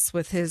to us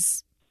with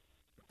his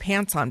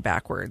pants on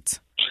backwards.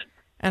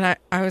 And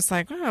I was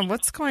like,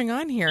 what's going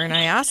on here? And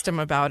I asked him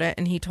about it,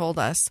 and he told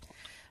us.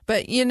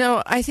 But,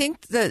 I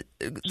think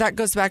that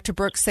goes back to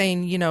Brooke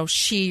saying,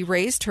 she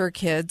raised her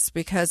kids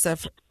because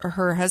of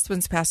her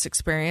husband's past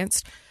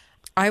experience.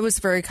 I was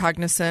very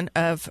cognizant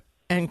of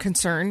and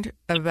concerned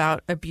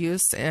about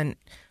abuse, and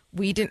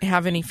we didn't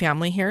have any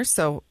family here,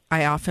 so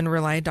I often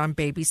relied on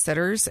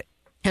babysitters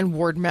and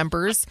ward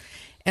members.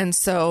 And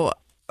so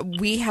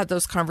we had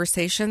those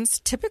conversations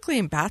typically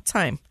in bath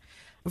time.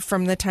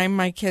 From the time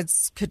my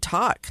kids could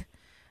talk,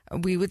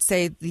 we would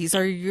say, these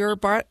are your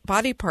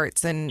body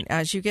parts. And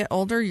as you get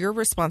older, you're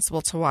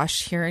responsible to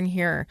wash here and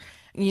here.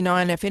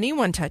 And if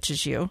anyone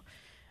touches you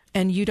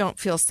and you don't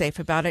feel safe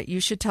about it, you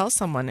should tell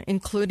someone,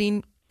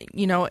 including,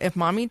 if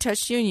mommy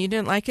touched you and you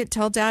didn't like it,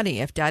 tell daddy.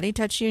 If daddy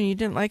touched you and you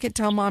didn't like it,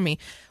 tell mommy.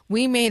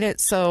 We made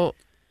it so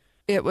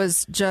it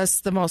was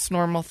just the most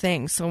normal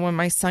thing. So when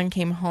my son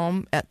came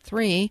home at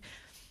 3,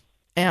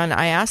 and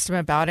I asked him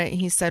about it,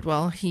 he said,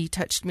 well, he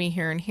touched me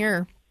here and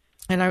here.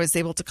 And I was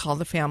able to call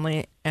the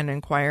family and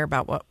inquire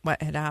about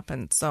what had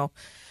happened. So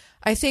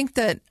I think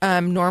that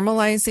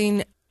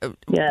normalizing,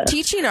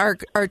 teaching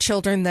our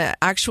children the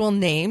actual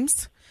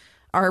names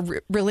are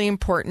really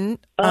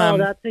important.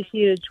 That's a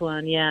huge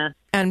one, yeah.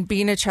 And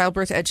being a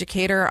childbirth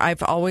educator,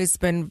 I've always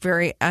been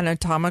very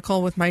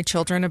anatomical with my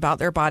children about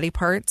their body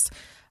parts.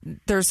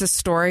 There's a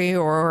story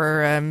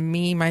or a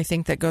meme, I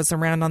think, that goes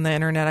around on the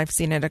internet. I've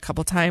seen it a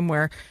couple times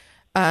where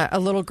a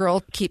little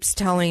girl keeps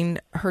telling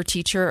her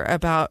teacher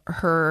about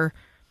her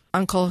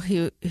uncle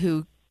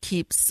who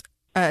keeps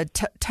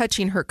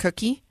touching her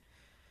cookie,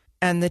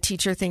 and the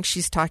teacher thinks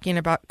she's talking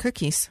about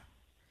cookies,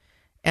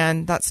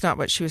 and that's not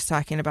what she was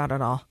talking about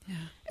at all. Yeah.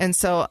 And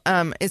so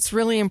it's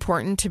really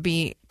important to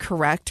be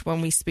correct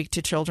when we speak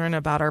to children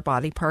about our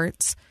body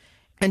parts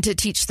and to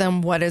teach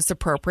them what is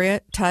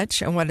appropriate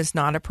touch and what is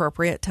not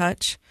appropriate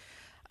touch.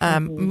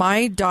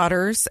 My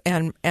daughters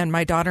and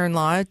my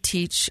daughter-in-law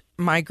teach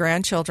my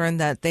grandchildren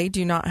that they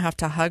do not have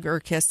to hug or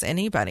kiss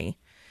anybody.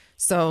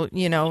 So,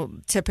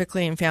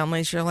 typically in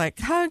families, you're like,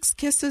 hugs,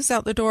 kisses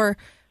out the door.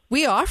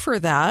 We offer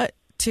that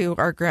to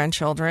our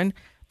grandchildren.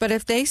 But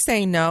if they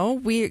say no,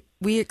 we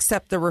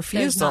accept the refusal.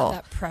 There's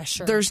not that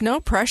pressure. There's no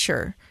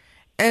pressure.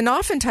 And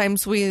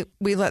oftentimes we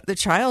let the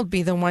child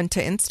be the one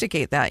to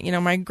instigate that.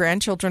 My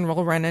grandchildren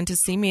will run in to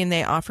see me and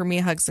they offer me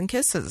hugs and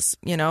kisses,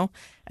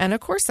 and of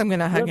course I'm going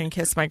to hug and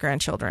kiss my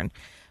grandchildren.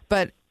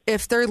 But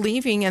if they're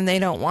leaving and they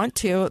don't want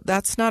to,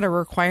 that's not a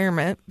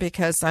requirement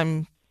because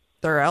I'm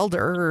their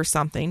elder or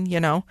something,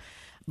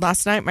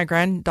 Last night my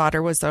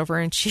granddaughter was over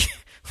and she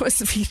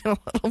was being a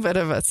little bit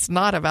of a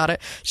snot about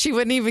it. She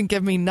wouldn't even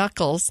give me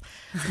knuckles.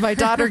 My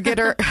daughter got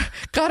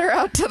her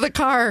out to the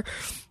car.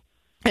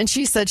 And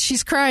she said,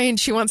 she's crying.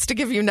 She wants to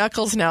give you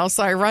knuckles now.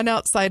 So I run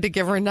outside to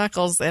give her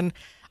knuckles, and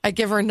I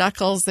give her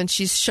knuckles, and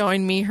she's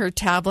showing me her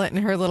tablet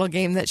and her little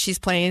game that she's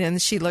playing.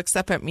 And she looks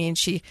up at me and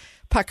she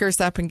puckers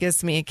up and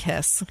gives me a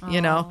kiss,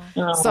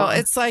 Aww. So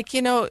it's like,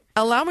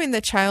 allowing the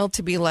child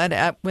to be led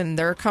up when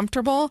they're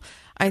comfortable.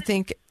 I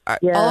think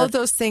all of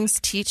those things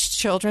teach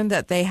children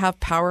that they have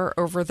power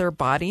over their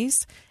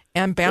bodies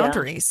and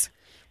boundaries. Yeah.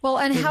 Well,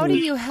 and how do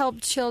you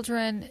help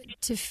children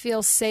to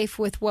feel safe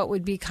with what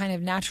would be kind of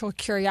natural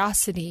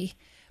curiosity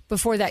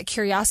before that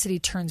curiosity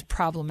turns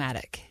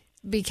problematic?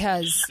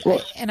 Because,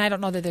 and I don't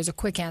know that there's a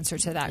quick answer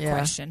to that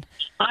question.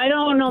 I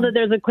don't know that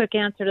there's a quick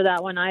answer to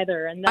that one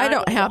either. And I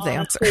don't have the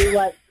answer.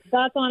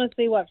 That's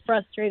honestly what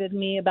frustrated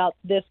me about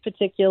this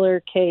particular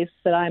case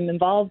that I'm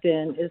involved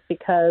in, is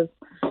because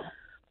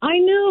I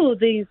knew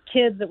these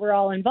kids that were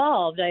all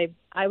involved.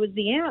 I was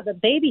the aunt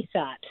that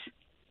babysat.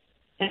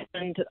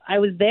 And I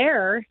was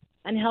there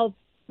and helped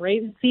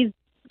raise these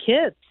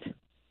kids.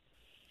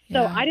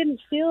 So I didn't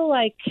feel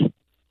like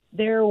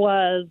there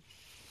was...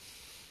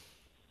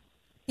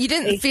 You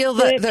didn't feel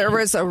that there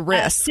was a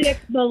risk.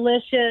 Sick,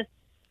 malicious,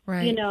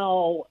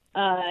 intent.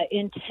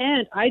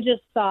 I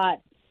just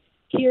thought,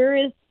 here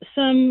is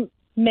some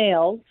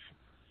males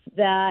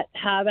that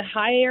have a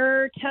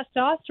higher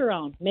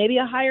testosterone, maybe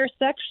a higher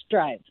sex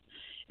drive,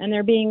 and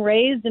they're being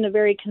raised in a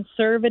very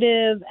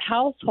conservative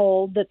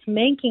household that's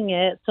making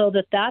it so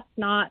that that's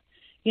not,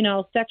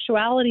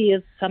 sexuality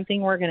is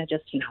something we're going to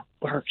just,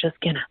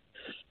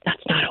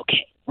 that's not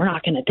okay. We're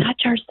not going to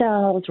touch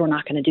ourselves. We're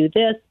not going to do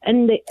this.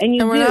 And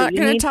we're not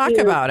going to talk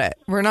about it.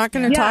 We're not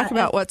going to talk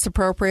about what's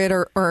appropriate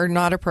or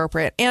not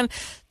appropriate. And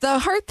the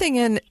hard thing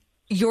in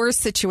your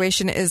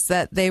situation is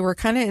that they were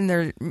kind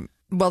of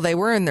they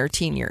were in their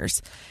teen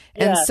years.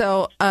 And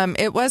so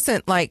it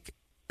wasn't like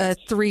a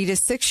 3 to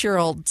 6 year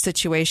old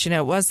situation.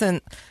 It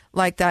wasn't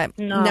like that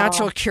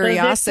natural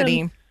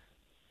curiosity.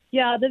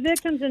 The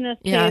victims in this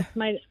case,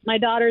 my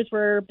daughters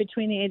were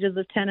between the ages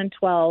of 10 and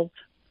 12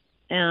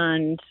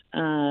 and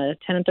 10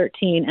 and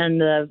 13.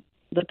 And the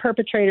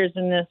perpetrators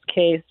in this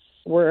case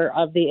were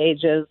of the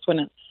ages when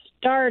it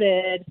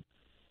started.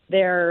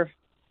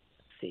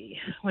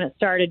 When it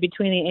started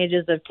between the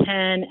ages of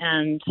 10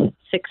 and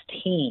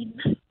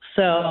 16.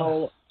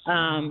 So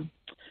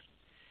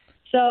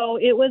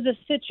it was a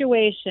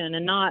situation,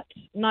 and not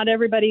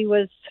everybody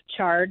was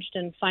charged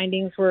and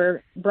findings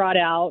were brought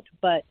out,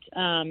 but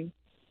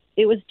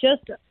it was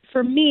just,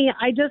 for me,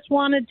 I just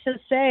wanted to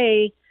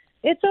say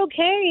it's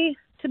okay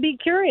to be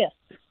curious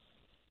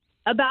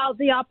about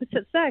the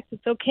opposite sex.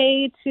 It's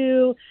okay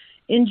to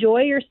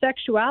enjoy your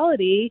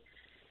sexuality,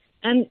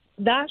 and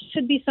that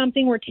should be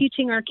something we're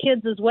teaching our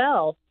kids as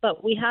well,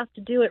 but we have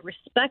to do it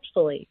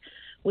respectfully.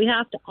 We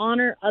have to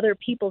honor other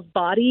people's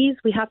bodies.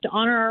 We have to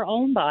honor our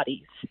own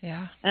bodies.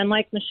 Yeah. And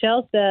like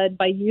Michelle said,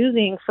 by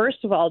using,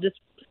 first of all, just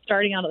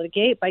starting out of the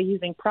gate by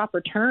using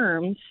proper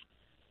terms,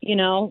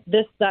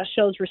 that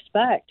shows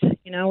respect.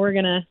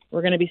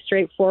 We're gonna be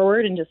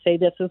straightforward and just say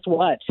this is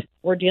what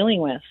we're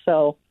dealing with.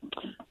 So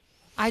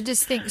I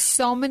just think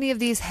so many of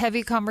these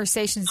heavy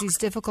conversations, these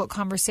difficult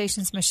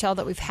conversations, Michelle,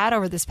 that we've had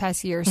over this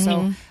past year or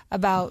so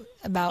about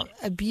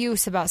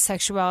abuse, about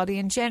sexuality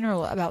in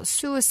general, about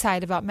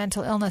suicide, about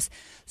mental illness,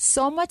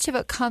 so much of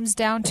it comes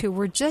down to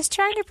we're just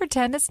trying to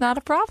pretend it's not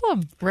a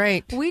problem.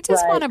 Right. We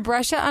just want to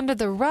brush it under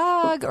the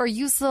rug or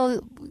use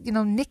little,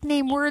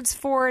 nickname words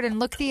for it and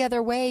look the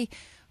other way.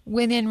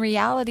 When in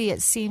reality,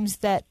 it seems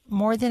that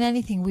more than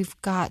anything, we've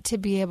got to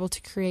be able to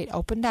create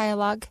open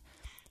dialogue.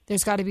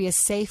 There's got to be a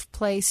safe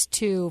place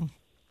to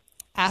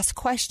ask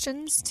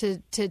questions,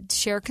 to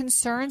share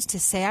concerns, to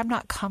say I'm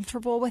not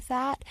comfortable with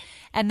that,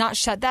 and not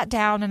shut that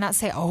down and not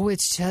say, oh,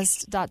 it's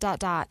just ...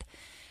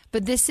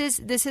 But this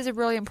is a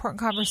really important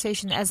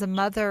conversation as a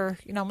mother.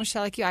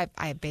 Michelle, like you, I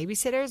have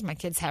babysitters. My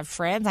kids have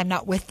friends. I'm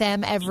not with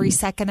them every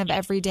second of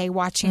every day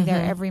watching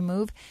their every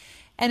move.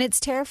 And it's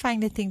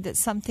terrifying to think that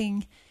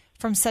something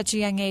from such a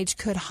young age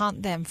could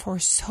haunt them for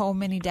so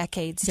many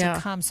decades to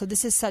come. So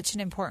this is such an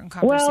important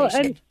conversation. Well,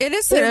 and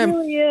it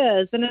really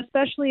is, and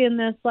especially in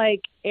this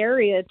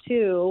area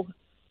too,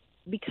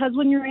 because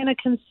when you're in a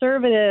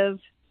conservative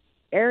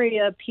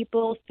area,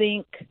 people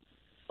think,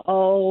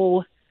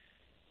 oh,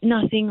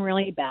 nothing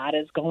really bad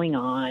is going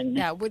on.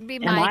 Yeah, it wouldn't be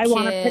my and I kid,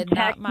 want to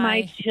protect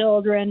my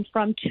children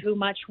from too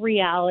much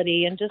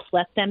reality and just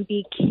let them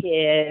be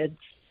kids.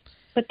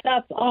 But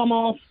that's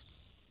almost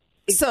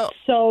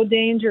so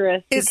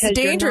dangerous. It's because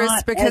dangerous you're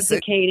not because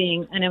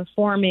educating and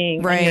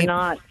informing, right. and you're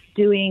not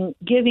giving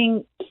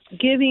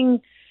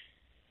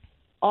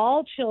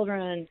all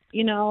children.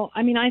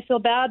 I feel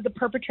bad. The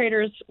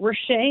perpetrators were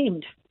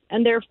shamed,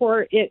 and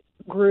therefore it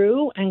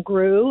grew and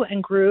grew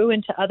and grew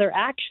into other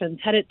actions.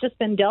 Had it just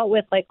been dealt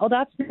with like, oh,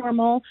 that's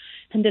normal,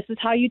 and this is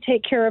how you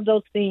take care of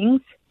those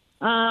things.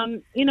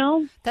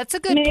 That's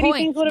a good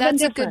point.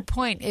 That's a good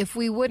point. If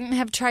we wouldn't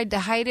have tried to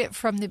hide it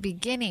from the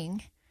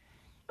beginning,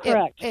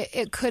 correct,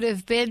 it could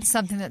have been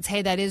something that's,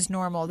 hey, that is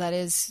normal. That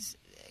is,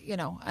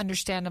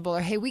 understandable.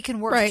 Or, hey, we can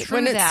work through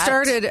when that. It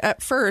started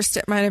at first,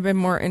 it might have been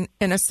more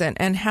innocent,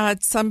 and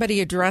had somebody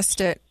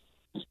addressed it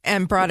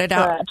and brought it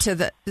out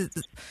to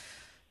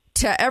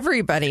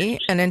everybody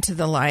and into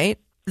the light,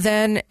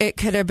 then it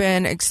could have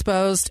been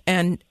exposed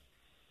and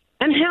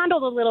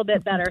handled a little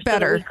bit better. So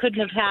that we couldn't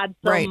have had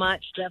so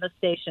much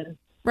devastation.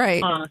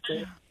 Right.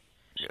 Honestly.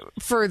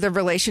 For the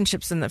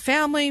relationships in the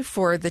family,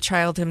 for the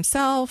child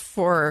himself,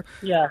 for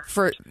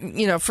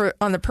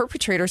on the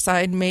perpetrator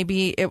side,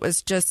 maybe it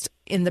was just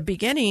in the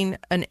beginning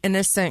an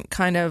innocent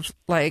kind of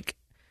like,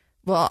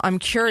 well, I'm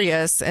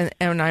curious and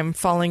I'm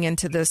falling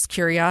into this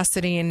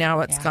curiosity, and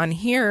now it's gone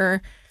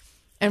here.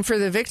 And for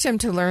the victim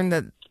to learn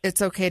that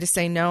it's okay to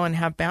say no and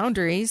have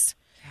boundaries.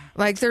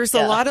 Like there's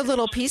a lot of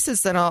little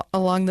pieces that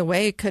along the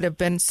way could have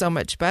been so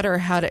much better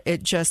had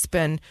it just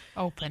been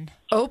open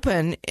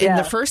in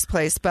the first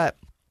place. But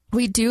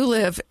we do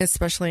live,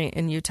 especially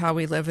in Utah,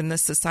 we live in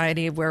this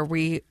society where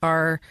we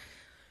are,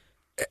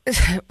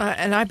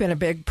 and I've been a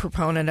big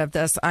proponent of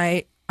this.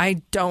 I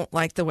don't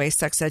like the way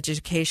sex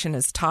education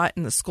is taught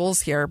in the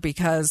schools here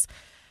because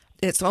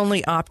it's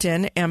only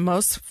opt-in, and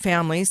most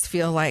families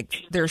feel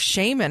like there's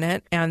shame in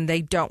it and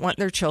they don't want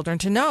their children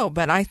to know.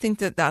 But I think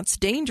that that's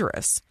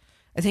dangerous.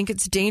 I think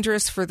it's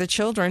dangerous for the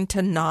children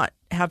to not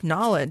have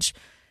knowledge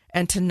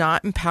and to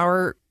not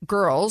empower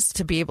girls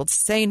to be able to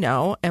say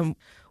no. And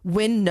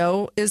when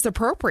no is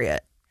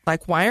appropriate.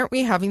 Like, why aren't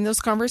we having those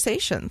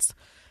conversations?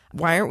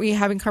 Why aren't we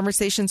having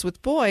conversations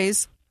with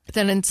boys?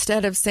 Then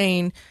instead of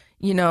saying,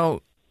 you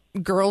know,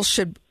 girls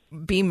should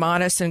be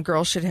modest and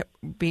girls should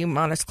be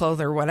modest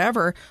clothed or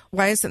whatever,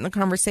 why isn't the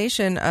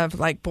conversation of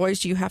like,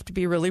 boys, you have to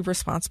be really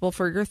responsible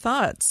for your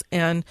thoughts?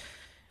 And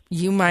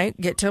you might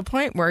get to a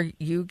point where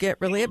you get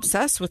really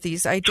obsessed with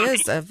these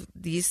ideas of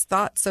these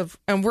thoughts of,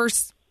 and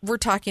we're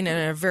talking in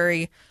a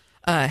very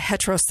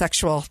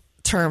heterosexual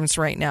terms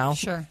right now.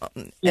 Sure.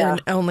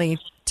 And only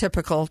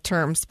typical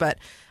terms. But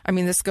I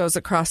mean, this goes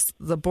across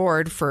the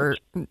board for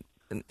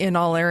in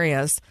all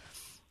areas.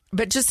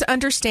 But just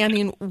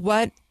understanding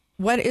what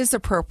is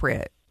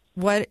appropriate,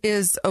 what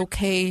is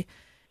okay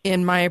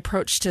in my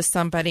approach to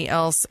somebody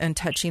else and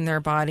touching their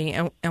body,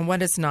 and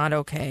what is not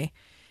okay.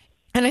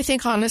 And I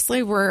think,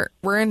 honestly, we're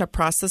in a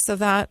process of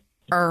that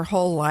our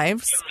whole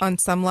lives on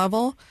some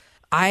level.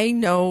 I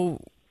know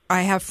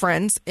I have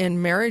friends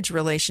in marriage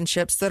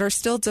relationships that are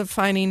still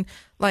defining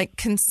like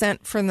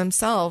consent for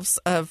themselves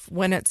of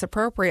when it's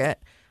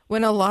appropriate,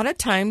 when a lot of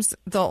times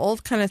the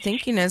old kind of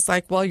thinking is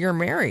like, well, you're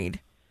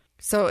married,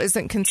 so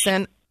isn't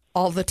consent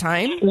all the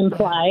time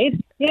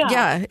implied?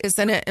 Yeah,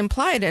 isn't it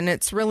implied? And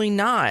it's really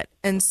not.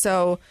 And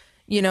so,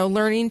 you know,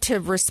 learning to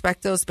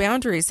respect those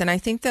boundaries. And I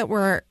think that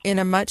we're in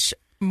a much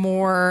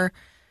more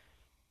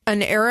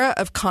an era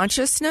of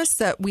consciousness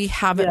that we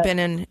haven't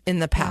been in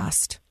the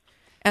past.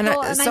 And,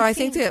 I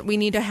think that we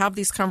need to have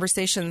these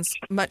conversations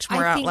much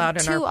more out loud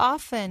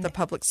in the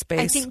public space.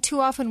 I think too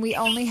often we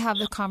only have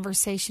the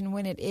conversation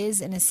when it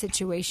is in a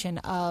situation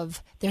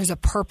of there's a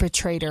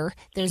perpetrator,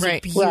 there's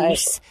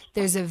abuse,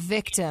 there's a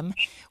victim,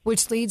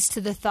 which leads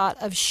to the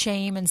thought of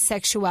shame and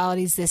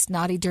sexuality is this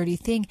naughty, dirty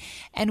thing.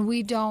 And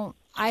we don't,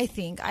 I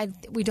think,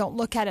 we don't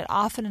look at it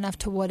often enough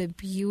to what a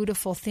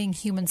beautiful thing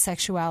human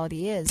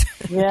sexuality is.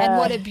 And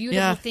what a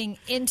beautiful thing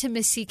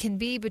intimacy can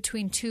be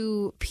between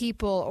two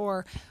people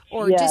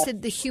or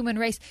just the human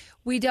race.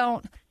 We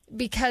don't,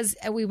 because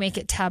we make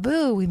it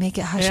taboo, we make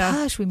it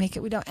hush-hush, we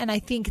don't. And I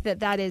think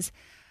that is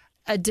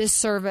a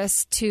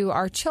disservice to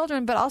our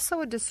children, but also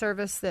a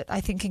disservice that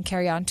I think can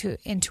carry on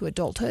into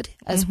adulthood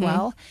as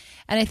well.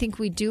 And I think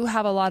we do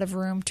have a lot of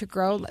room to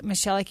grow.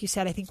 Michelle, like you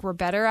said, I think we're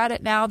better at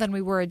it now than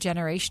we were a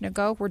generation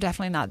ago. We're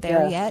definitely not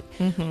there yet.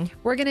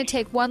 We're going to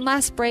take one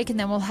last break, and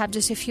then we'll have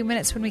just a few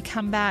minutes when we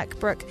come back.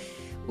 Brooke,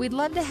 we'd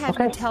love to have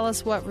you tell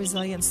us what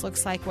resilience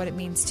looks like, what it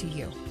means to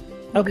you.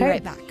 We'll be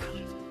right back.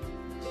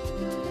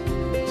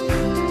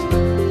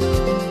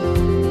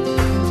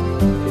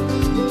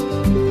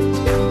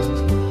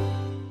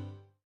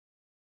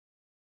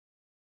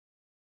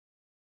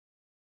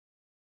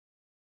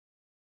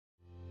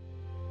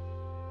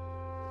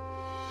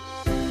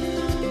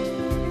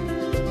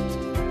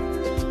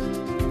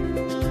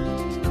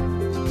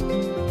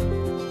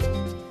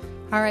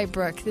 All right,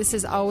 Brooke, this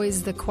is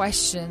always the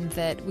question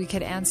that we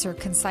could answer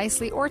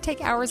concisely or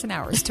take hours and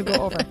hours to go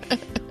over.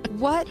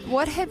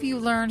 What have you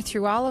learned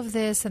through all of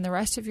this and the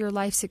rest of your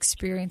life's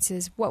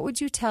experiences? What would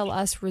you tell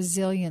us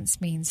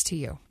resilience means to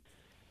you?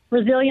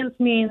 Resilience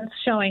means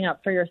showing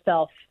up for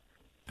yourself.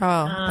 Oh,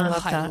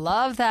 I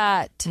love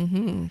that.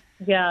 Mm-hmm.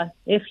 Yeah.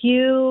 If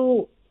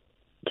you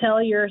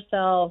tell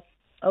yourself,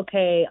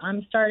 okay,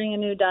 I'm starting a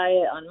new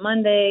diet on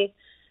Monday,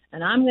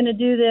 and I'm going to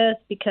do this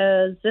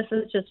because this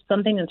is just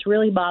something that's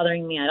really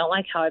bothering me. I don't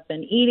like how I've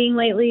been eating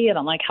lately. I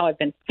don't like how I've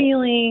been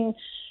feeling.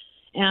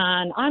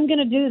 And I'm going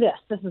to do this.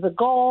 This is a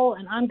goal,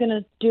 and I'm going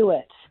to do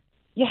it.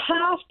 You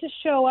have to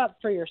show up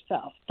for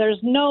yourself. There's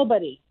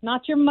nobody,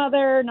 not your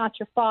mother, not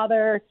your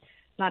father,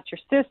 not your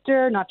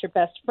sister, not your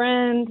best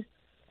friend.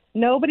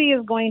 Nobody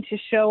is going to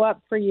show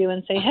up for you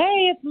and say,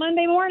 hey, it's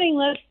Monday morning.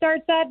 Let's start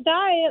that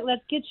diet.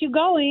 Let's get you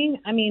going.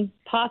 I mean,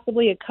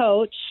 possibly a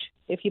coach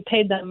if you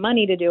paid them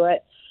money to do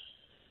it.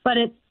 But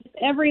it's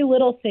every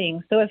little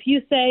thing. So if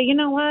you say, you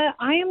know what,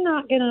 I am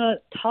not going to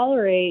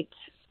tolerate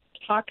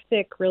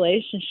toxic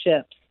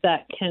relationships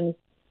that can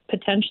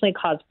potentially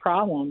cause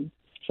problems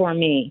for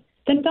me,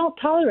 then don't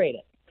tolerate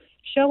it.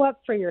 Show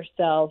up for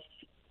yourself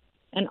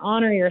and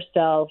honor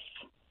yourself,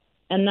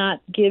 and that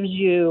gives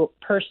you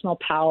personal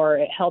power.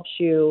 It helps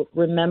you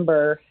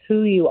remember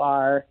who you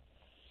are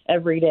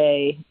every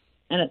day,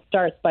 and it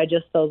starts by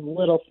just those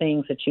little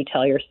things that you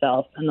tell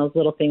yourself and those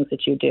little things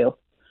that you do.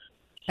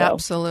 So.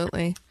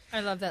 Absolutely. I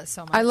love that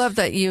so much. I love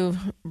that you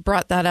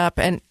brought that up.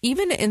 And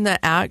even in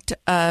the act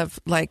of,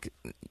 like,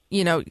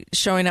 you know,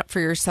 showing up for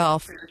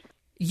yourself,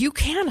 you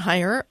can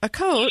hire a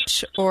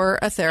coach or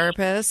a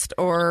therapist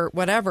or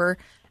whatever,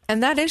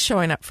 and that is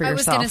showing up for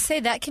yourself. I was going to say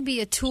that can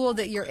be a tool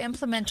that you're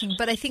implementing,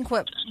 but I think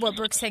what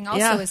Brooke's saying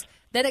also is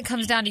then it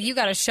comes down to you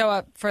got to show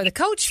up for the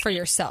coach for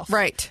yourself.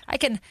 Right. I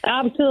can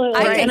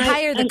absolutely.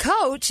 hire the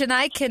coach and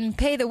I can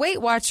pay the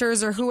Weight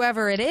Watchers or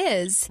whoever it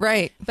is.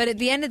 Right. But at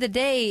the end of the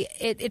day,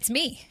 it's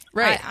me.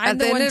 Right. I'm at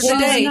the the one end of the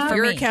day,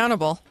 you're me.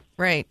 accountable.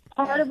 Right.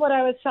 Part of what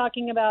I was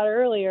talking about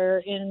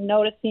earlier in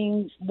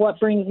noticing what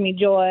brings me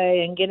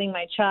joy and getting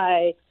my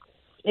chai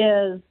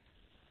is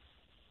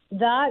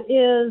that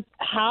is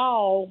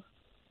how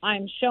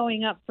I'm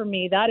showing up for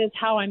me. That is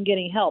how I'm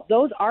getting help.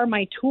 Those are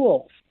my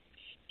tools.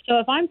 So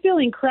if I'm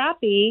feeling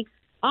crappy,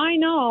 I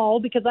know,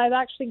 because I've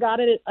actually got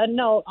a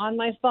note on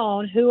my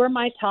phone, who are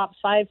my top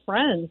 5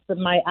 friends,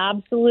 my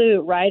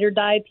absolute ride or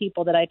die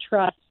people that I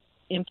trust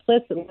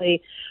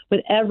implicitly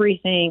with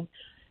everything.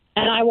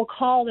 And I will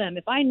call them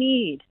if I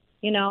need,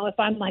 if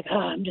I'm like,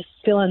 I'm just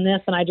feeling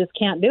this and I just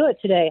can't do it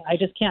today. I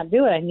just can't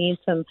do it. I need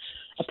a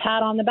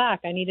pat on the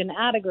back. I need an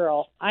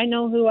atta-girl. I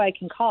know who I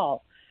can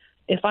call.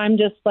 If I'm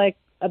just like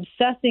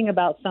obsessing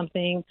about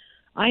something,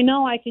 I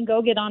know I can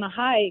go get on a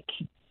hike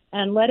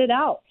and let it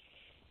out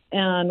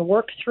and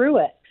work through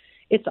it.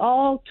 It's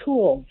all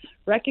tools,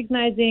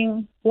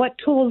 recognizing what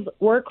tools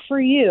work for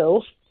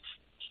you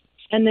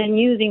and then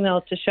using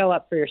those to show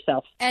up for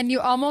yourself. And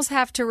you almost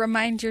have to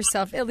remind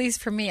yourself, at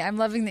least for me, I'm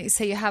loving that you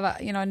say you have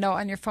a note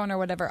on your phone or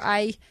whatever.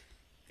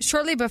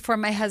 Shortly before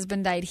my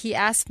husband died, he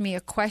asked me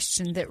a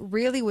question that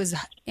really was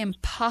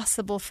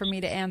impossible for me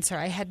to answer.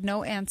 I had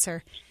no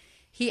answer.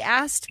 He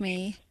asked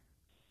me,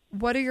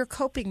 what are your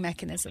coping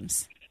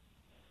mechanisms?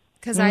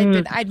 Because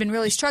I'd been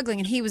really struggling,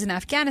 and he was in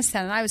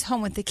Afghanistan, and I was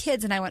home with the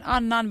kids, and I went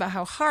on and on about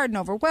how hard and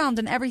overwhelmed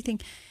and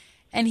everything.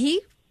 And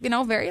he,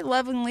 very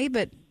lovingly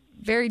but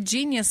very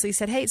geniusly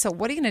said, hey, so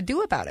what are you going to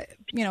do about it?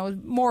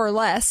 More or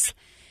less.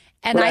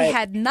 And right. I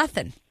had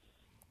nothing.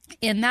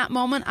 In that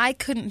moment, I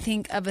couldn't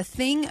think of a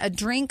thing, a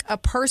drink, a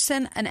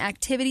person, an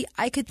activity.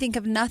 I could think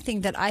of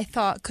nothing that I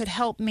thought could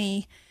help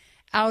me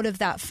out of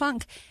that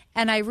funk.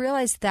 And I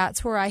realized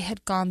that's where I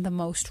had gone the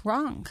most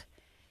wrong.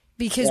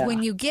 Because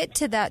when you get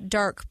to that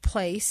dark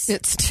place,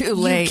 it's too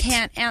late. You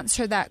can't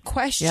answer that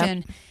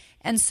question. Yep.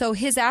 And so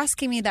his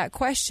asking me that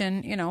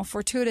question,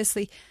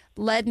 fortuitously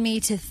led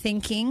me to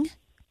thinking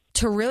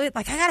to really,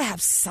 I got to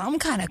have some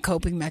kind of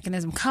coping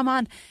mechanism. Come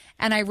on.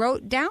 And I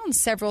wrote down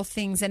several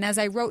things. And as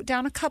I wrote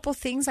down a couple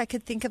things, I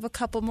could think of a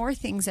couple more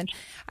things. And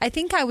I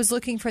think I was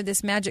looking for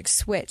this magic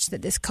switch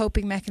that this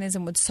coping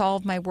mechanism would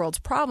solve my world's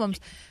problems,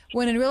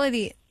 when in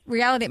reality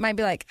it might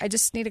be like, I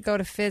just need to go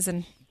to Fizz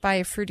and buy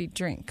a fruity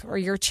drink, or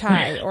your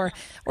chai, or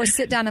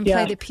sit down and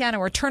play the piano,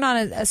 or turn on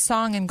a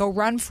song and go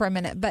run for a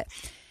minute. But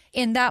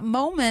in that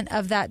moment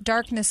of that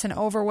darkness and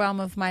overwhelm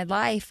of my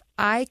life,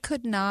 I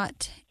could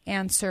not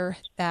answer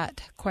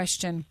that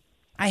question.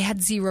 I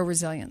had zero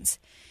resilience.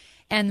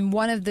 And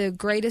one of the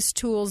greatest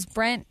tools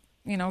Brent,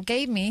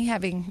 gave me,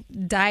 having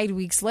died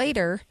weeks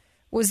later,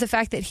 was the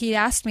fact that he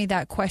asked me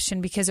that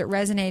question because it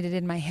resonated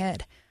in my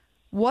head.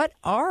 What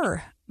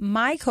are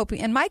my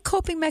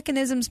coping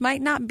mechanisms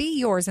might not be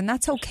yours, and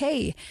that's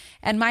okay.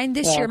 And mine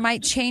this year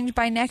might change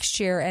by next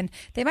year, and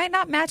they might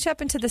not match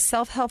up into the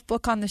self-help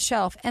book on the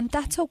shelf, and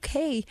that's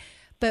okay.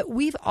 But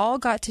we've all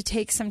got to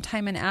take some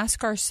time and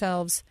ask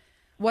ourselves,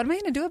 what am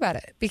I going to do about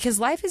it? Because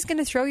life is going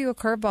to throw you a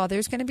curveball.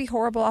 There's going to be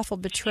horrible, awful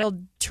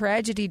betrayal,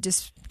 tragedy,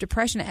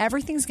 depression.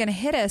 Everything's going to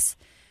hit us.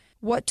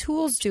 What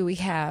tools do we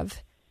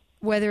have?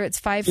 Whether it's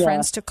 5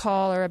 friends to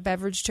call, or a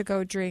beverage to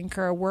go drink,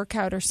 or a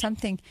workout or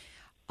something.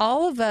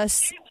 All of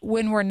us,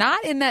 when we're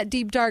not in that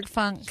deep, dark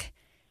funk,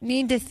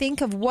 need to think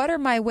of what are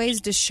my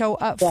ways to show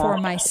up for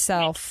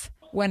myself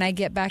when I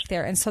get back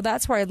there. And so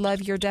that's where I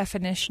love your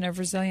definition of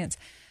resilience.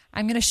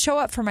 I'm going to show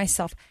up for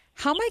myself.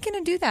 How am I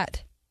going to do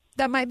that?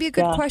 That might be a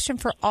good question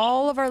for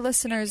all of our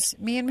listeners,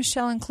 me and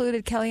Michelle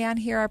included, Kellyanne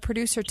here, our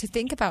producer, to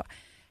think about.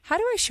 How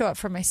do I show up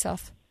for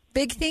myself?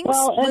 Big things,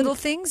 little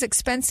things,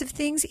 expensive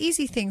things,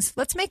 easy things.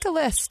 Let's make a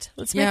list.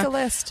 Make a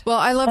list. Well,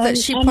 I love that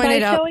she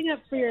pointed out. By showing up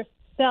for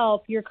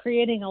yourself, you're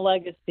creating a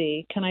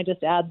legacy. Can I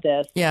just add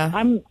this? Yeah.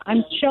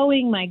 I'm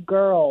showing my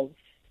girls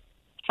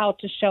how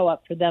to show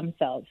up for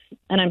themselves,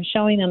 and I'm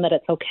showing them that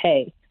it's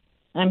okay.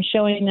 I'm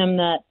showing them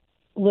that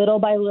little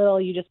by little,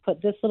 you just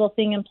put this little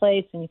thing in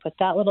place and you put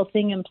that little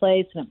thing in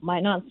place, and it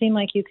might not seem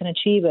like you can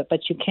achieve it,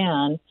 but you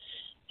can.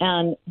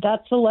 And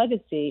that's a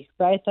legacy,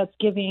 right? That's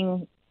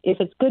giving. If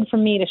it's good for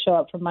me to show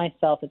up for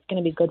myself, it's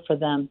going to be good for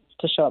them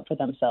to show up for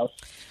themselves.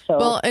 So,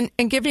 well, and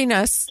giving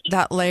us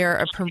that layer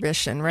of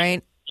permission,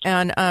 right?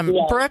 And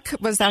Brooke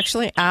was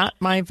actually at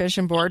my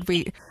vision board.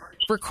 We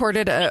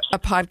recorded a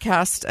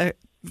podcast a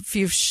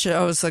few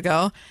shows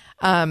ago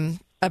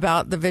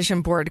about the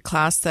vision board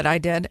class that I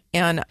did.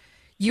 And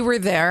you were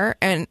there,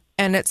 and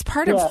it's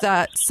part of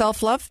that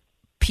self-love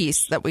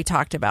piece that we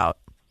talked about.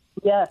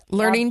 Yes,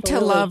 learning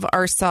absolutely. to love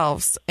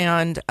ourselves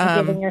and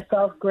giving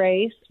yourself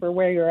grace for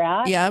where you're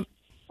at. Yep.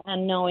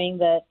 And knowing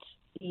that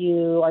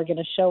you are going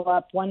to show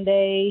up one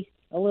day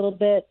a little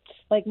bit,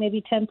 like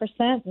maybe 10%,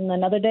 and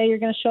another day you're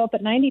going to show up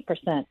at 90%,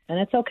 and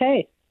it's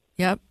okay.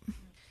 Yep.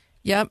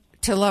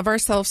 To love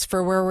ourselves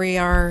for where we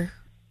are,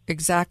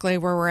 exactly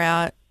where we're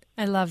at.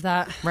 I love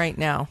that right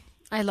now.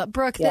 I love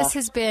Brooke.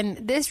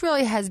 This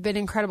really has been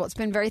incredible. It's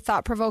been very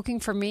thought provoking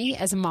for me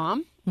as a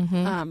mom.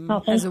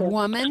 Mm-hmm. As a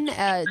woman,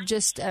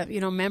 just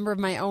member of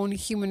my own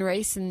human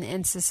race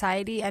and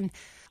society, and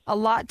a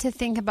lot to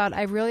think about.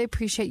 I really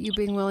appreciate you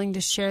being willing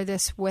to share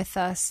this with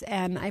us,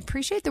 and I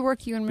appreciate the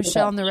work you and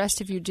Michelle and the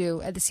rest of you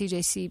do at the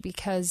CJC,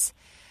 because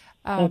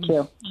Thank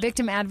you.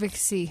 Victim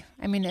advocacy,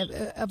 I mean,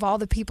 of all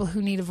the people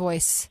who need a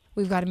voice,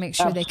 we've got to make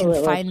sure Absolutely. they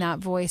can find that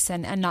voice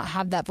and not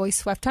have that voice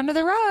swept under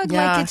the rug.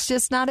 Yeah. Like it's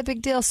just not a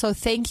big deal. So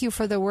thank you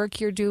for the work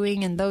you're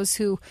doing, and those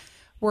who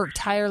work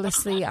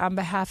tirelessly on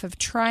behalf of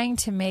trying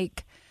to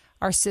make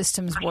our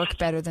systems work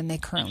better than they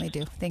currently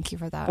do. Thank you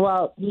for that.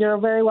 Well, you're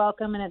very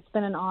welcome, and it's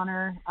been an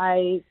honor.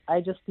 I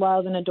just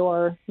love and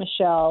adore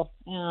Michelle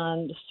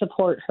and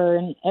support her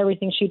in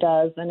everything she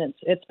does, and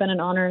it's been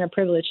an honor and a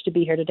privilege to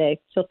be here today.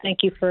 So thank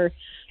you for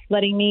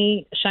letting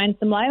me shine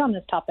some light on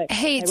this topic.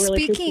 Hey, I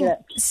really appreciate it.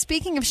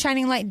 speaking of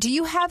shining light, do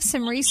you have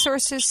some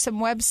resources, some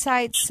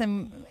websites,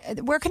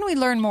 where can we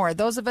learn more?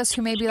 Those of us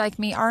who maybe like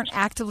me aren't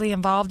actively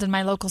involved in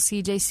my local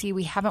CJC,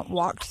 we haven't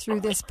walked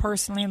through this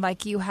personally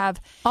like you have.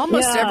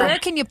 Where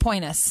can you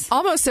point us?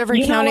 Almost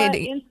every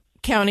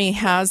county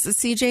has a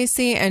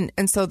CJC,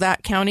 and so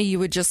that county you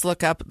would just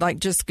look up, like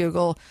just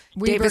Google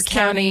Davis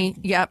County.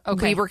 Yep,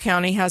 okay. Weber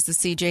County has the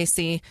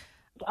CJC.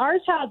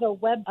 Ours has a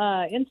web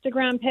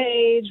Instagram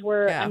page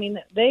where,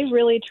 they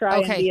really try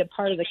and be a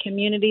part of the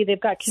community. They've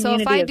got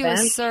community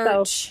events.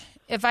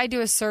 If I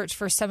do a search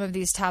for some of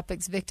these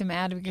topics, victim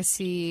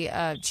advocacy,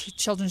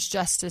 Children's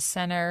Justice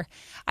Center,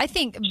 I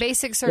think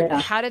basic search,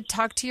 how to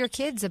talk to your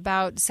kids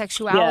about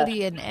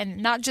sexuality and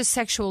not just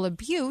sexual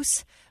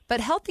abuse,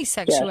 but healthy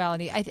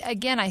sexuality.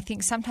 I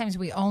think sometimes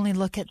we only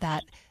look at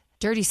that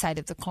dirty side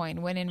of the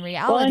coin when in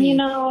reality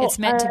it's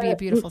meant to be a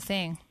beautiful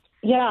thing.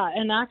 Yeah,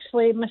 and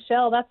actually,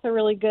 Michelle, that's a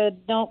really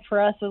good note for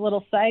us, a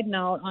little side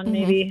note on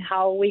maybe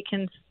how we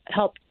can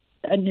help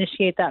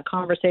initiate that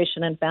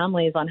conversation in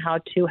families on how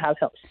to have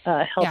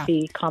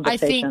healthy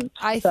conversations.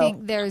 I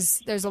think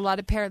there's a lot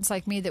of parents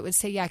like me that would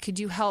say, could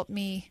you help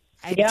me?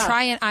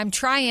 I'm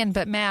trying,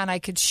 but man, I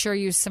could sure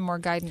use some more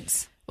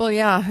guidance.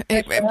 Well,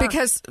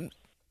 because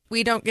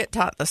we don't get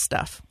taught this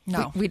stuff.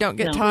 No. We don't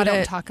get taught it. We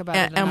don't talk about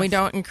it and we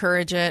don't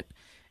encourage it.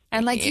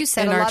 And like you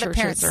said, a lot of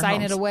parents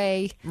sign it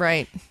away.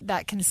 Right.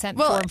 That consent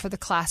form for the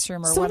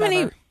classroom or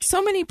whatever.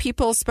 So many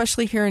people,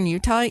 especially here in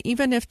Utah,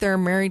 even if they're a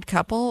married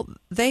couple,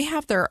 they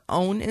have their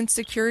own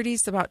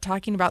insecurities about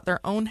talking about their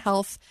own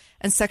health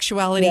and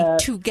sexuality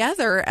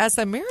together as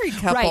a married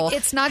couple. Right.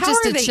 It's not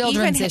just a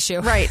children's issue.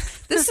 Right.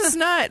 This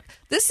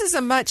is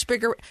a much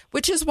bigger,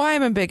 which is why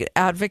I'm a big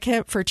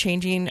advocate for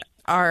changing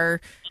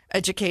our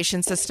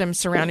education system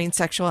surrounding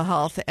sexual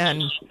health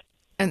and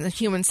the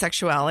human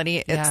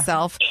sexuality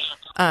itself.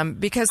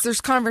 Because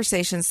there's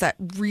conversations that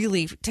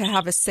really, to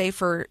have a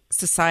safer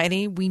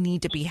society, we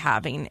need to be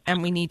having,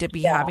 and we need to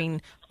be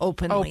having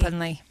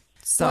openly.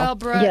 So, well,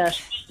 Brooke,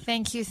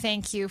 thank you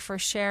for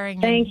sharing.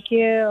 Thank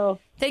you.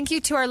 Thank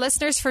you to our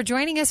listeners for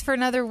joining us for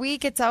another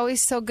week. It's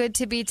always so good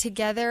to be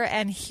together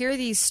and hear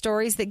these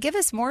stories that give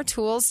us more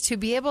tools to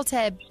be able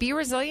to be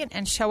resilient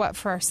and show up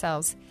for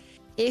ourselves.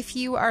 If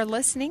you are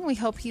listening, we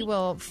hope you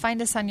will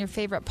find us on your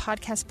favorite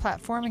podcast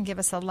platform and give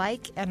us a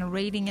like and a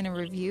rating and a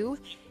review.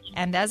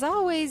 And as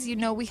always,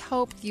 we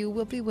hope you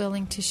will be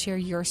willing to share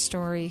your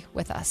story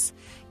with us.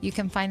 You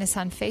can find us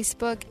on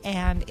Facebook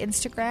and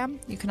Instagram.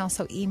 You can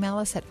also email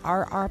us at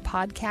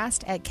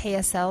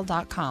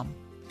rrpodcast@ksl.com.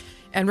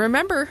 And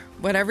remember,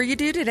 whatever you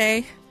do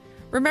today,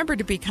 remember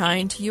to be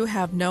kind. You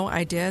have no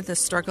idea the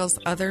struggles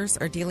others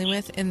are dealing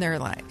with in their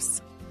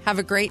lives. Have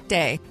a great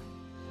day.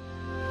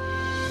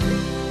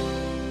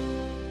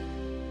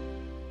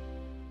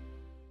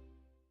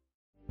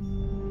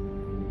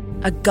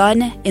 A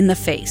gun in the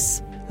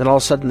face. Then all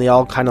of a sudden, they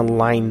all kind of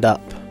lined up.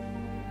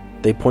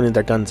 They pointed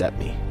their guns at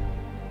me.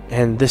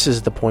 And this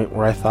is the point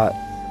where I thought,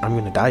 I'm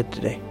going to die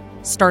today.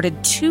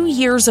 Started 2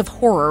 years of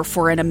horror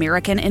for an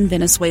American in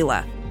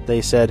Venezuela. They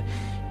said,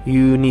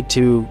 you need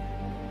to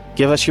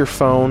give us your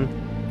phone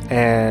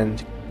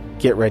and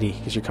get ready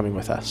because you're coming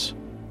with us.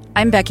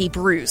 I'm Becky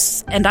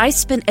Bruce, and I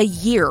spent a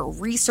year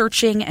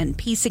researching and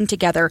piecing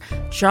together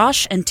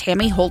Josh and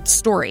Tammy Holt's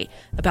story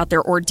about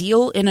their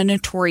ordeal in a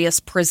notorious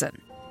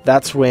prison.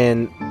 That's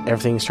when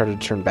everything started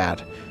to turn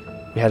bad.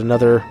 We had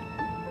another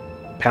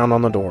pound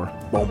on the door.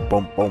 Boom,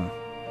 boom, boom.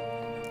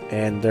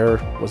 And there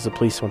was the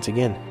police once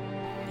again.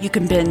 You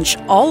can binge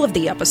all of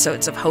the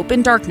episodes of Hope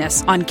in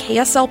Darkness on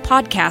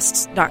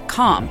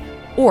KSLpodcasts.com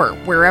or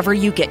wherever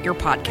you get your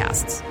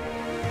podcasts.